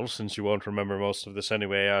 "Well, since you won't remember most of this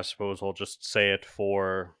anyway, I suppose I'll just say it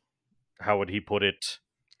for, how would he put it?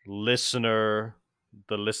 The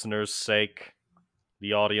listener's sake,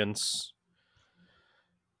 the audience.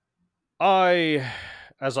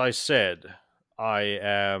 As I said, I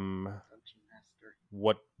am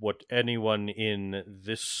what anyone in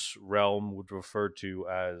this realm would refer to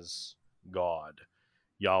as God,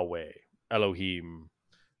 Yahweh, Elohim,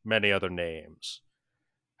 many other names.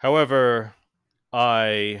 However,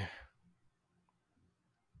 I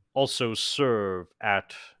also serve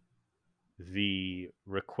at the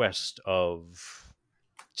request of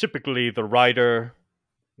typically the writer.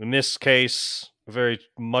 In this case, a very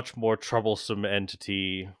much more troublesome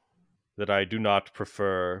entity that I do not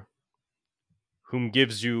prefer, whom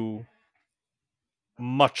gives you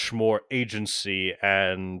much more agency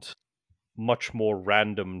and much more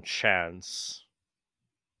random chance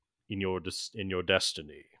in your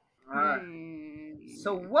destiny.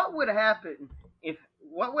 So what would happen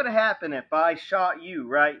if I shot you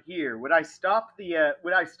right here? Would I stop the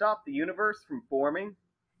universe from forming?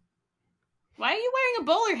 Why are you wearing a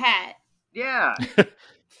bowler hat? Yeah. Let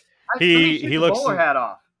me shoot He the looks bowler at, hat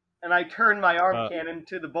off. And I turn my arm uh, cannon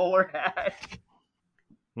to the bowler hat.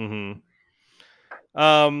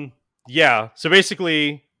 mm-hmm. Yeah. So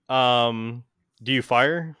basically, do you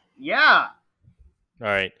fire? Yeah. All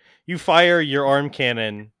right. You fire your arm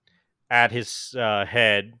cannon at his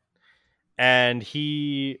head, and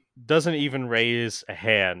he doesn't even raise a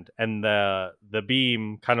hand. And the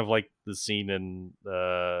beam, kind of like the scene in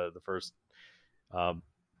the first um,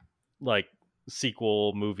 like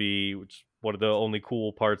sequel movie, which one of the only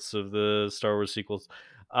cool parts of the Star Wars sequels.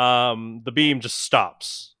 The beam just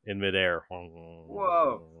stops in midair.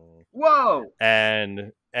 Whoa. Whoa.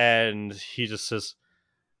 And he just says,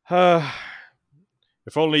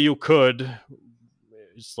 if only you could.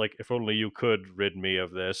 It's like, if only you could rid me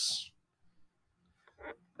of this.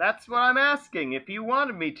 That's what I'm asking. If you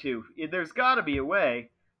wanted me to, there's got to be a way.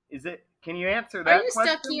 Can you answer Are that you stuck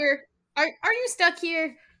question? here? Are you stuck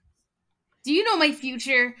here? Do you know my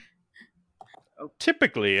future?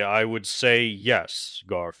 Typically, I would say yes,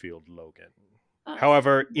 Garfield Logan. Uh,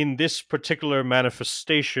 However, in this particular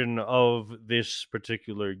manifestation of this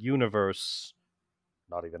particular universe,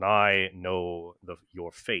 not even I know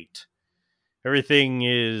your fate. Everything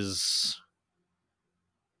is,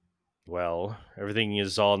 well, everything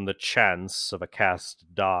is on the chance of a cast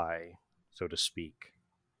die, so to speak.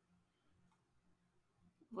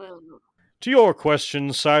 well, To your question,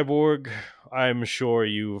 Cyborg, I'm sure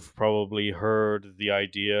you've probably heard the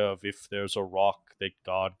idea of if there's a rock that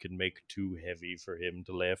God can make too heavy for him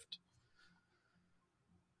to lift.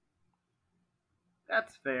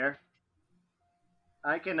 That's fair.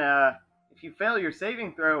 I can, if you fail your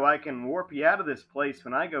saving throw, I can warp you out of this place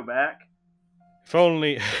when I go back. If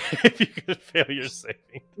only if you could fail your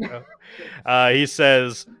saving throw. He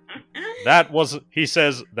says that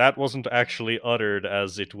wasn't actually uttered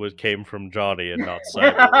as it came from Johnny and not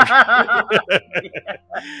Cyborg.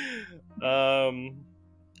 um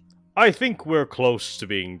I think we're close to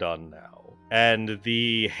being done now. And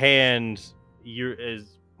the hand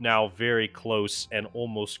is now very close and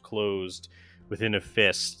almost closed within a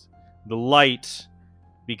fist. The light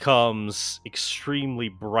becomes extremely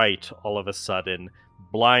bright all of a sudden,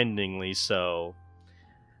 blindingly so.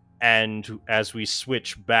 And as we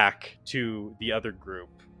switch back to the other group,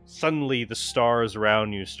 suddenly the stars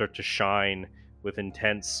around you start to shine with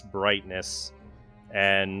intense brightness,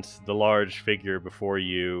 and the large figure before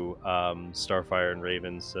you, Starfire and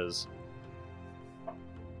Raven, says,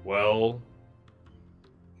 "Well,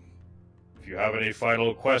 if you have any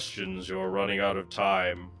final questions, you're running out of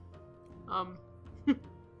time." Um.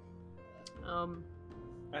 um.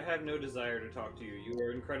 I have no desire to talk to you. You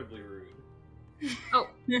are incredibly rude. Oh.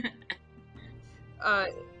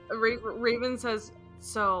 Raven says,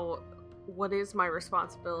 "So, what is my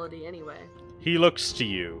responsibility anyway?" He looks to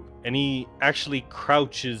you, and he actually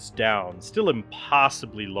crouches down, still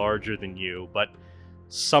impossibly larger than you, but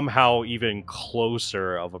somehow even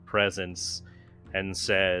closer of a presence, and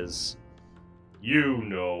says, "You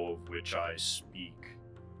know of which I speak.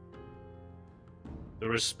 The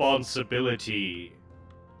responsibility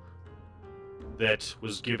that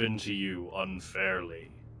was given to you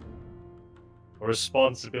unfairly. A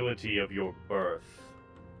responsibility of your birth.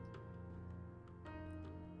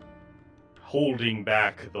 Holding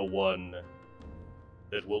back the one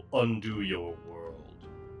that will undo your world.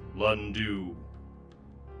 Undo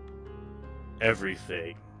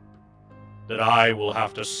everything that I will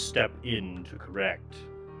have to step in to correct.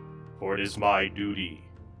 For it is my duty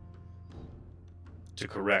to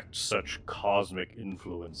correct such cosmic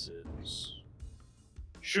influences.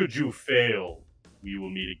 Should you fail, we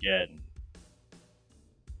will meet again.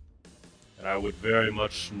 And I would very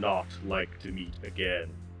much not like to meet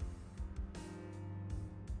again.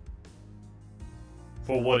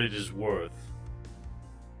 For what it is worth,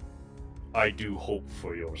 I do hope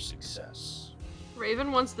for your success."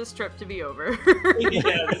 Raven wants this trip to be over.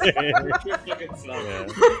 Yeah, this trip fucking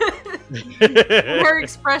sucks. Her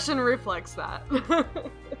expression reflects that.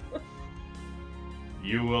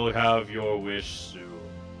 You will have your wish soon.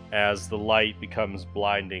 As the light becomes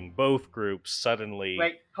blinding, both groups suddenly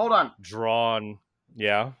Wait, hold on. drawn.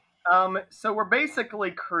 Yeah. So we're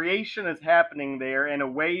basically creation is happening there, and a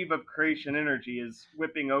wave of creation energy is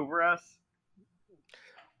whipping over us.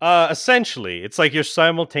 Essentially, it's like you're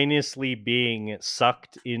simultaneously being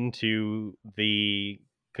sucked into the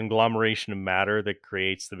conglomeration of matter that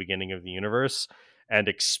creates the beginning of the universe and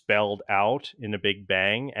expelled out in a big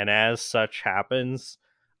bang. And as such happens,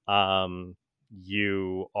 your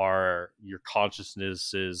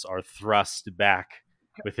consciousnesses are thrust back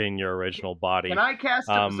within your original body. Can I cast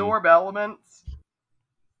absorb elements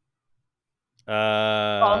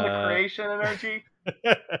on the creation energy?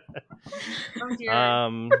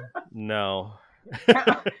 No.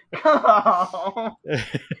 Come on.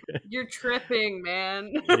 You're tripping,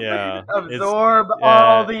 man. Yeah. Absorb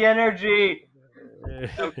all the energy.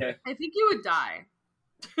 Okay. I think you would die.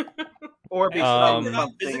 Or Actually, become we're not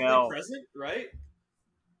something physically else. present, right?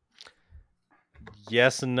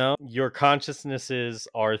 Yes and no. Your consciousnesses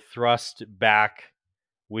are thrust back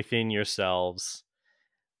within yourselves.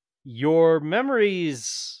 Your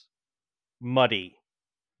memories muddy.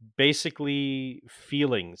 Basically,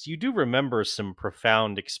 feelings. You do remember some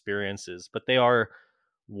profound experiences, but they are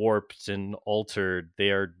warped and altered. They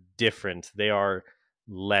are different. They are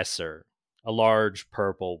lesser. A large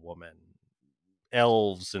purple woman,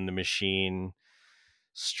 elves in the machine,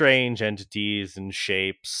 strange entities and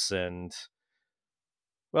shapes, and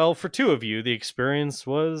well, for two of you, the experience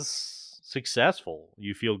was successful.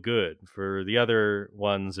 You feel good. For the other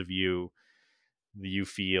ones of you, you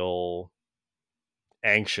feel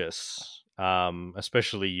anxious,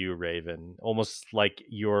 especially you, Raven. Almost like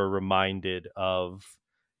you're reminded of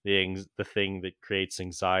the thing that creates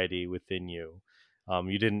anxiety within you.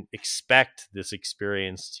 You didn't expect this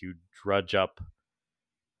experience to drudge up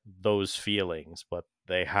those feelings, but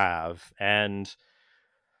they have. And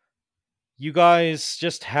you guys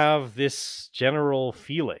just have this general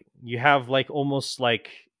feeling. You have like almost like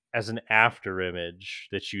as an after image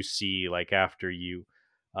that you see like after you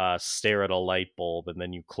stare at a light bulb and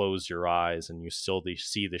then you close your eyes and you still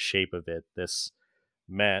see the shape of it. This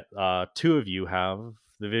man, two of you have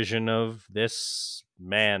the vision of this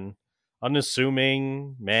man,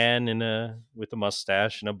 unassuming man in a with a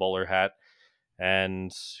mustache and a bowler hat,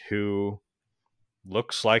 and who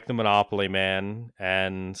looks like the Monopoly Man,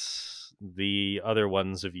 and the other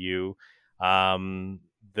ones of you,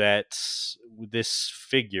 that this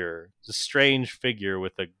figure, the strange figure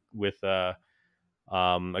with a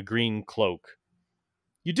green cloak.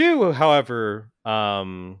 You do, however,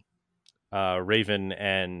 Raven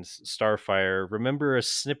and Starfire, remember a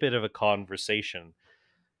snippet of a conversation,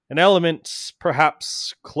 an element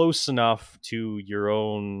perhaps close enough to your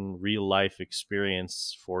own real life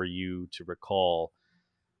experience for you to recall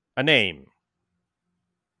a name.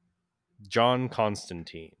 John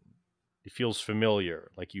Constantine. It feels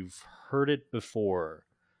familiar, like you've heard it before,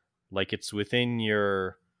 like it's within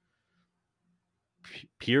your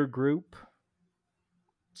peer group,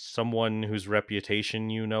 someone whose reputation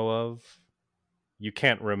you know of. You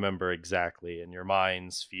can't remember exactly, and your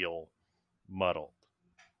minds feel muddled.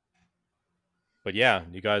 But yeah,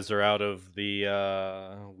 you guys are out of the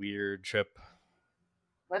weird trip.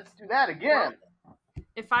 Let's do that again.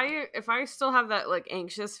 If I still have that like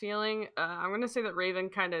anxious feeling, I'm gonna say that Raven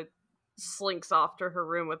kind of slinks off to her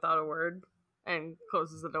room without a word and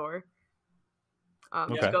closes the door.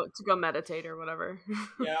 Okay. To go meditate or whatever.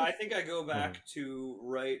 Yeah, I think I go back Mhm. to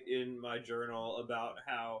write in my journal about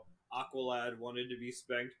how Aqualad wanted to be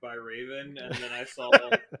spanked by Raven, and then I saw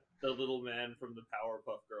the little man from the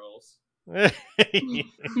Powerpuff Girls.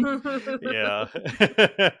 Yeah.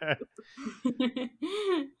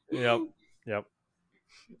 Yep. Yep.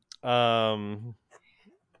 Um.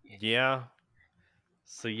 Yeah.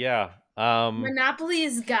 So yeah. Monopoly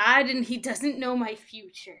is God, and he doesn't know my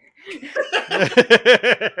future.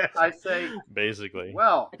 I say, Basically.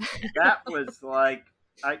 well, that was like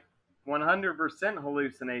I 100%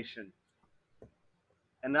 hallucination,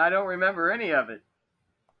 and I don't remember any of it,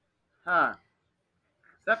 huh?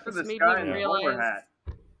 Except for this the made me sky and the Yeah. bowler realize hat.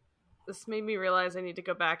 this made me realize I need to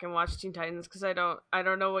go back and watch Teen Titans because I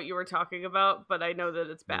don't know what you were talking about, but I know that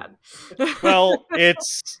it's bad. Well,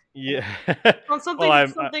 it's yeah. Well, Well,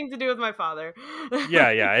 something to do with my father.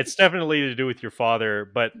 yeah. It's definitely to do with your father,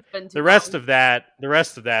 but It's been too the long.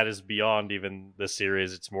 rest of that is beyond even the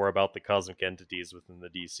series. It's more about the cosmic entities within the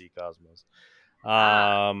DC cosmos.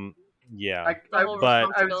 Ah, Yeah, the whole but I was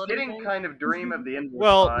responsibility getting thing. kind of Dream of the Endless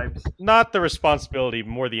well, vibes. not the responsibility,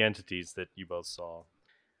 more the entities that you both saw.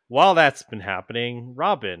 While that's been happening,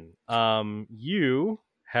 Robin, you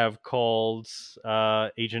have called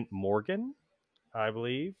Agent Morgan, I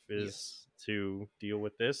believe, Yes. is to deal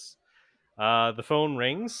with this. The phone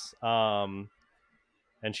rings, and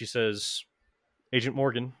she says, Agent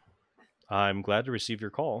Morgan, I'm glad to receive your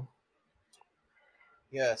call.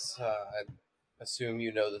 Yes. I assume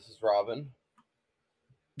you know this is Robin.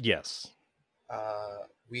 Yes.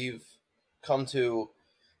 We've come to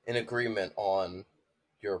an agreement on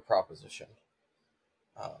your proposition.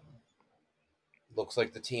 Um, looks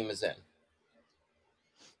like the team is in.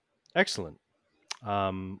 Excellent.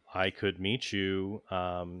 I could meet you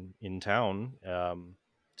in town.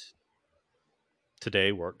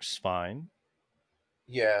 Today works fine.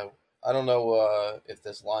 Yeah, I don't know if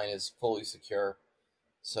this line is fully secure,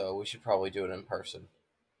 so we should probably do it in person.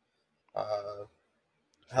 Uh,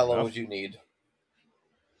 Fair how long enough. would you need?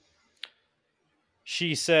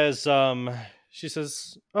 She says,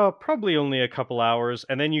 oh, probably only a couple hours.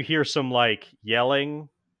 And then you hear some like yelling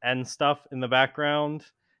and stuff in the background.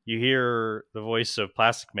 You hear the voice of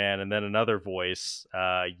Plastic Man, and then another voice,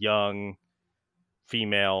 young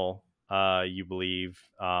female, you believe,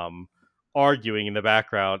 arguing in the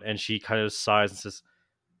background. And she kind of sighs and says,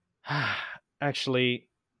 actually,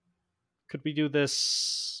 could we do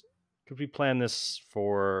this? Could we plan this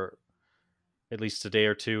for at least a day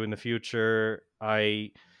or two in the future?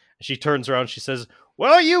 She turns around, she says,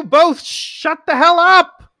 will you both shut the hell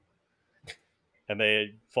up? And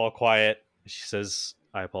they fall quiet. She says,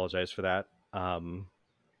 I apologize for that.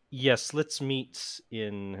 Yes, let's meet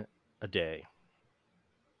in a day.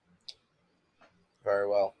 Very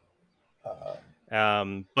well.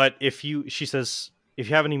 But she says, if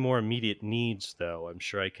you have any more immediate needs, though, I'm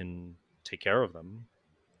sure I can take care of them.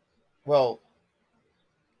 Well,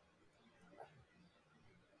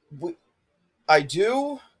 I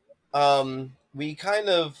do. We kind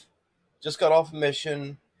of just got off a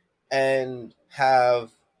mission and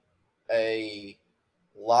have a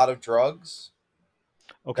lot of drugs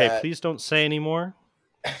Okay, that please don't say any more.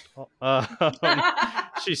 Um,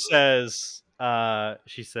 she says,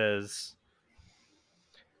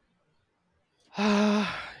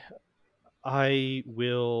 I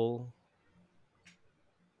will.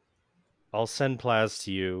 I'll send Plaz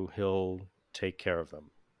to you. He'll take care of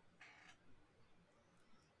them.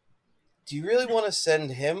 do you really want to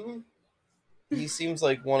send him? He seems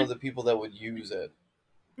like one of the people that would use it.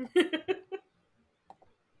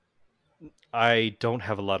 I don't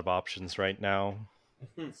have a lot of options right now.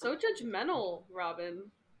 So judgmental, Robin.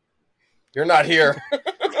 You're not here.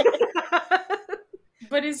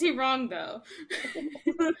 But is he wrong though?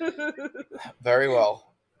 Very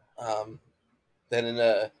well. Then in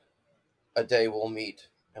a day we'll meet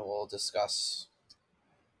and we'll discuss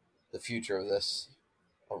the future of this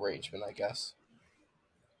arrangement, I guess.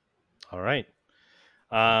 All right.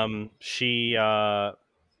 She. All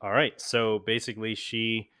right. So basically,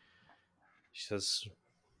 she says,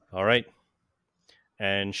 All right.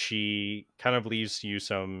 And she kind of leaves you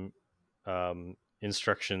some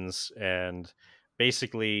instructions, and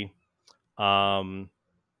basically,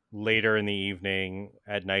 later in the evening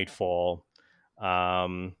at nightfall,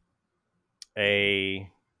 um, a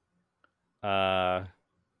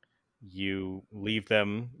you leave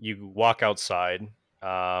them. You walk outside.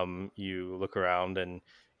 You look around, and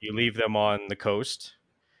you leave them on the coast.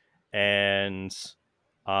 And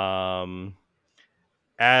um,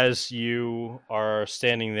 as you are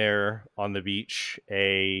standing there on the beach,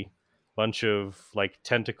 a bunch of like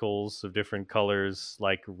tentacles of different colors,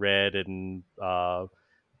 like red and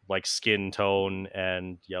like skin tone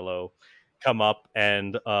and yellow, come up,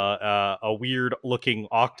 and a weird looking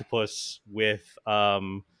octopus with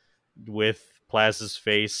Plaz's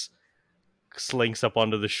face slinks up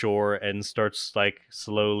onto the shore and starts like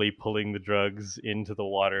slowly pulling the drugs into the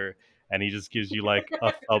water, and he just gives you like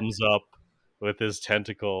a thumbs up with his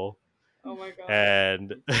tentacle, Oh my god.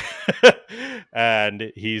 and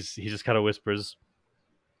and he just kind of whispers,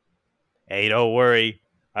 "Hey, don't worry,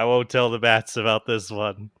 I won't tell the bats about this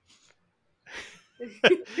one,"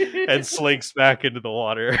 and slinks back into the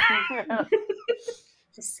water.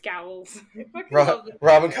 Just scowls. I fucking love this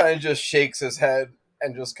Robin guy. kind of just shakes his head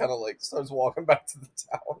and just kind of like starts walking back to the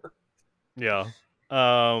tower. Yeah.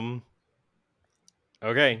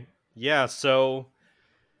 Okay. Yeah, so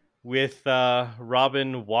with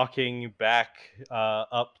Robin walking back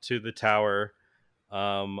up to the tower,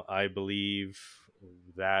 I believe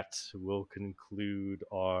that will conclude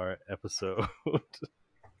our episode.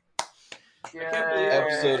 I can't believe our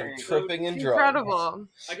Episode of weed episode. tripping and drugs. Incredible.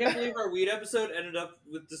 I can't believe our weed episode ended up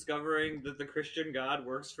with discovering that the Christian God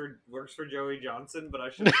works for Joey Johnson, but I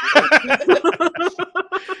should.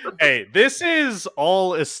 Hey, this is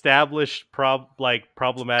all established problematic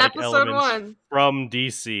Episode elements 1. from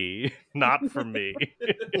DC, not from me.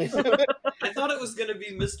 I thought it was gonna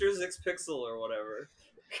be Mr. Zixpixel or whatever.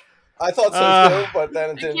 I thought so too, but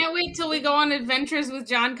then it I didn't. can't wait till we go on adventures with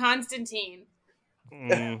John Constantine.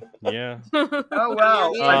 Yeah. Oh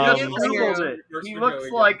wow! Yeah, I just Um, googled it. Works He for looks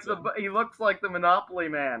Joey like Johnson. he looks like the Monopoly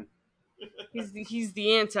Man. He's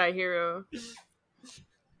the anti-hero.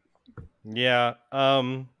 Yeah.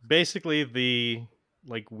 Basically the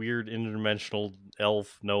like weird interdimensional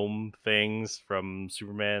elf gnome things from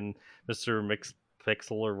Superman, Mr. Mix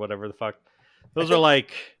Pixel or whatever the fuck.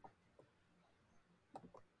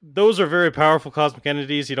 Those are very powerful cosmic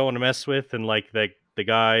entities you don't want to mess with, and like the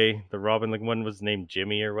guy, the Robin, like one was named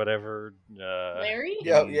Jimmy or whatever. Larry?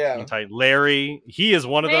 Yeah. Larry. He is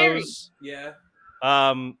one of Larry. those. Yeah.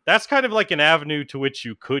 That's kind of like an avenue to which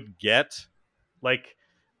you could get. Like,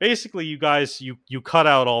 basically, you guys, you cut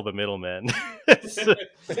out all the middlemen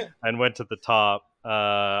and went to the top.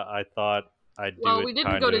 I thought I'd do Well, it we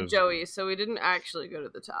didn't kind go to of. Joey, so we didn't actually go to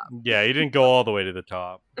the top. Yeah, you didn't go all the way to the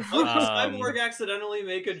top. How did Cyborg accidentally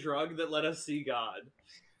make a drug that let us see God?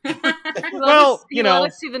 Well, let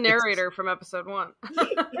us see the narrator from episode 1.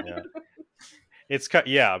 Yeah.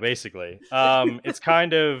 Yeah, basically. It's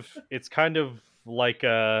kind of like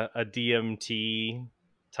a DMT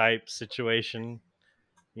type situation,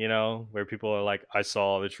 where people are like, I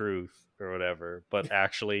saw the truth or whatever, but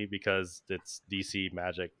actually because it's DC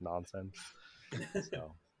magic nonsense.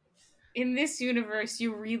 So In this universe,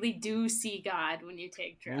 you really do see God when you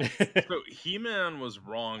take drugs. So He-Man was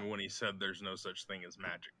wrong when he said there's no such thing as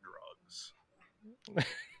magic drugs.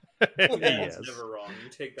 That's Yes. never wrong. You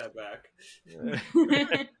take that back.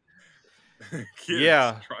 Kids,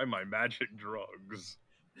 Yeah. try my magic drugs.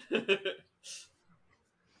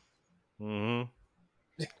 Hmm.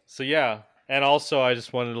 So yeah, and also I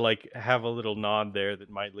just wanted to like have a little nod there that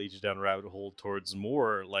might lead you down a rabbit hole towards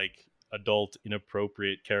more like adult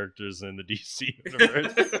inappropriate characters in the DC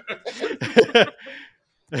universe.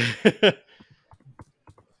 That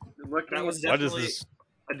was What is definitely this?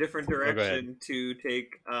 a different go ahead. direction to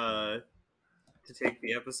take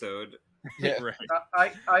the episode. Yeah.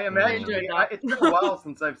 Right. I imagine enjoyed that. it's been a while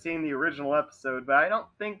since I've seen the original episode, but I don't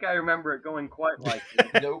think I remember it going quite like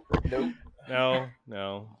this. Nope. No.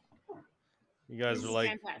 You guys This are is like,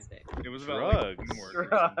 fantastic. It was about like Drugs. homework or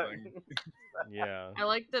Drugs. something. yeah. I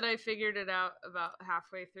like that I figured it out about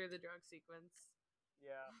halfway through the drug sequence.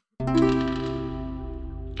 Yeah.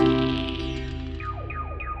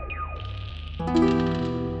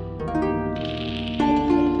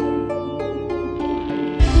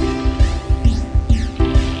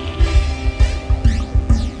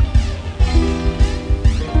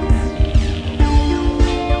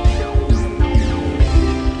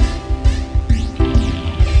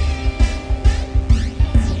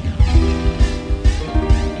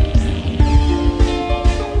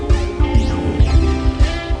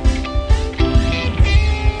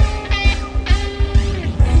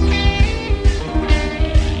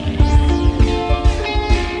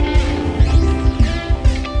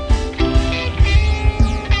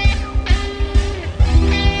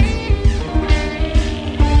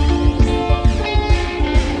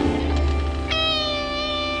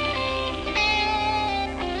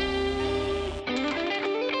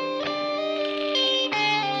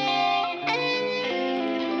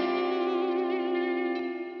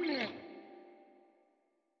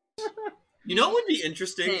 You know what would be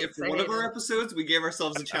interesting Thanks, if I one of hate our it. episodes we gave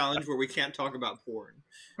ourselves a challenge where we can't talk about porn.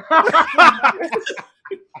 I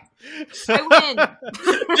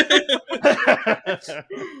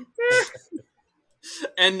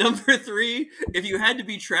And number 3, if you had to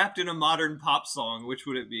be trapped in a modern pop song, which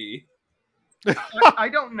would it be? I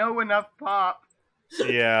don't know enough pop.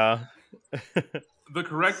 Yeah. The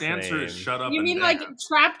correct answer is Same. shut up You and mean dance. like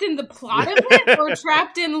trapped in the plot of it, or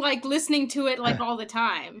trapped in like listening to it like all the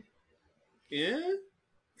time? Yeah?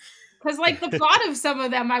 Because like the plot of some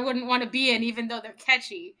of them, I wouldn't want to be in, even though they're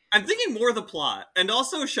catchy. I'm thinking more the plot. And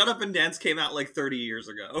also, Shut Up and Dance came out like 30 years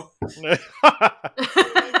ago.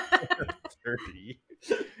 30.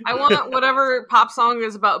 I want whatever pop song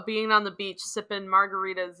is about being on the beach sipping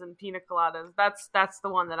margaritas and pina coladas. That's the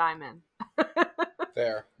one that I'm in.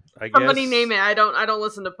 Fair. I Somebody guess. name it. I don't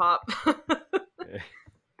listen to pop. I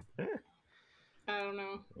don't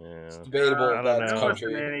know. Yeah. It's debatable I if don't that's know. Don't listen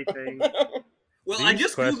to country. anything. Well, I These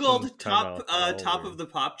just questions googled come out all top weird. of the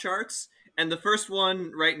pop charts, and the first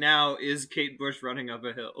one right now is Kate Bush running up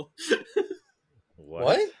a hill.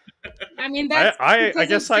 What? I mean, that's I because of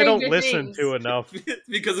guess I don't Stranger listen Things. to enough.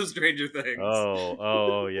 Because of Stranger Things.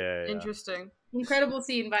 Oh, yeah. Interesting. Incredible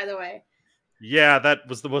scene, by the way. Yeah, that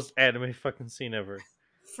was the most anime fucking scene ever.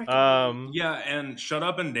 Freaking Yeah, and Shut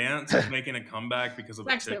Up and Dance is making a comeback because of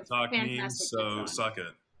a Actually, a TikTok meme, fantastic so TikTok. suck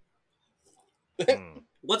it.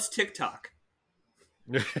 What's TikTok?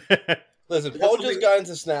 Listen, Is Paul that just something- got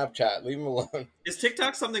into Snapchat. Leave him alone. Is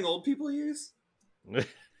TikTok something old people use?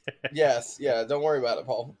 Yes, yeah. Don't worry about it,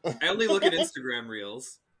 Paul. I only look at Instagram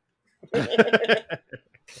reels. Can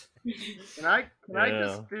I Yeah.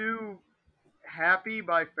 just do "Happy"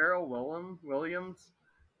 by Pharrell Williams?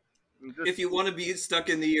 If you want to be stuck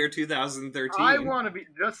in the year 2013. I want to be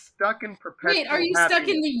just stuck in perpetual Wait, are you stuck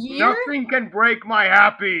happiness. in the year? Nothing can break my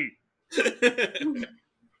happy.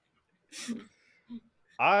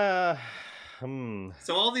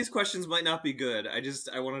 So all these questions might not be good.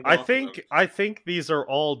 I wanted to I offer them. think these are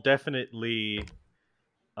all definitely.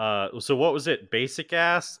 So what was it? Basic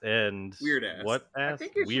ass and Weird ass. What I ass?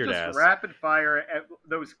 think you should Weird just ass. rapid fire at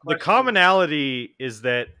those The questions. commonality is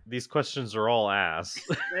that these questions are all ass.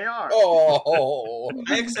 They are. Oh,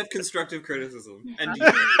 I accept constructive criticism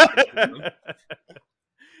and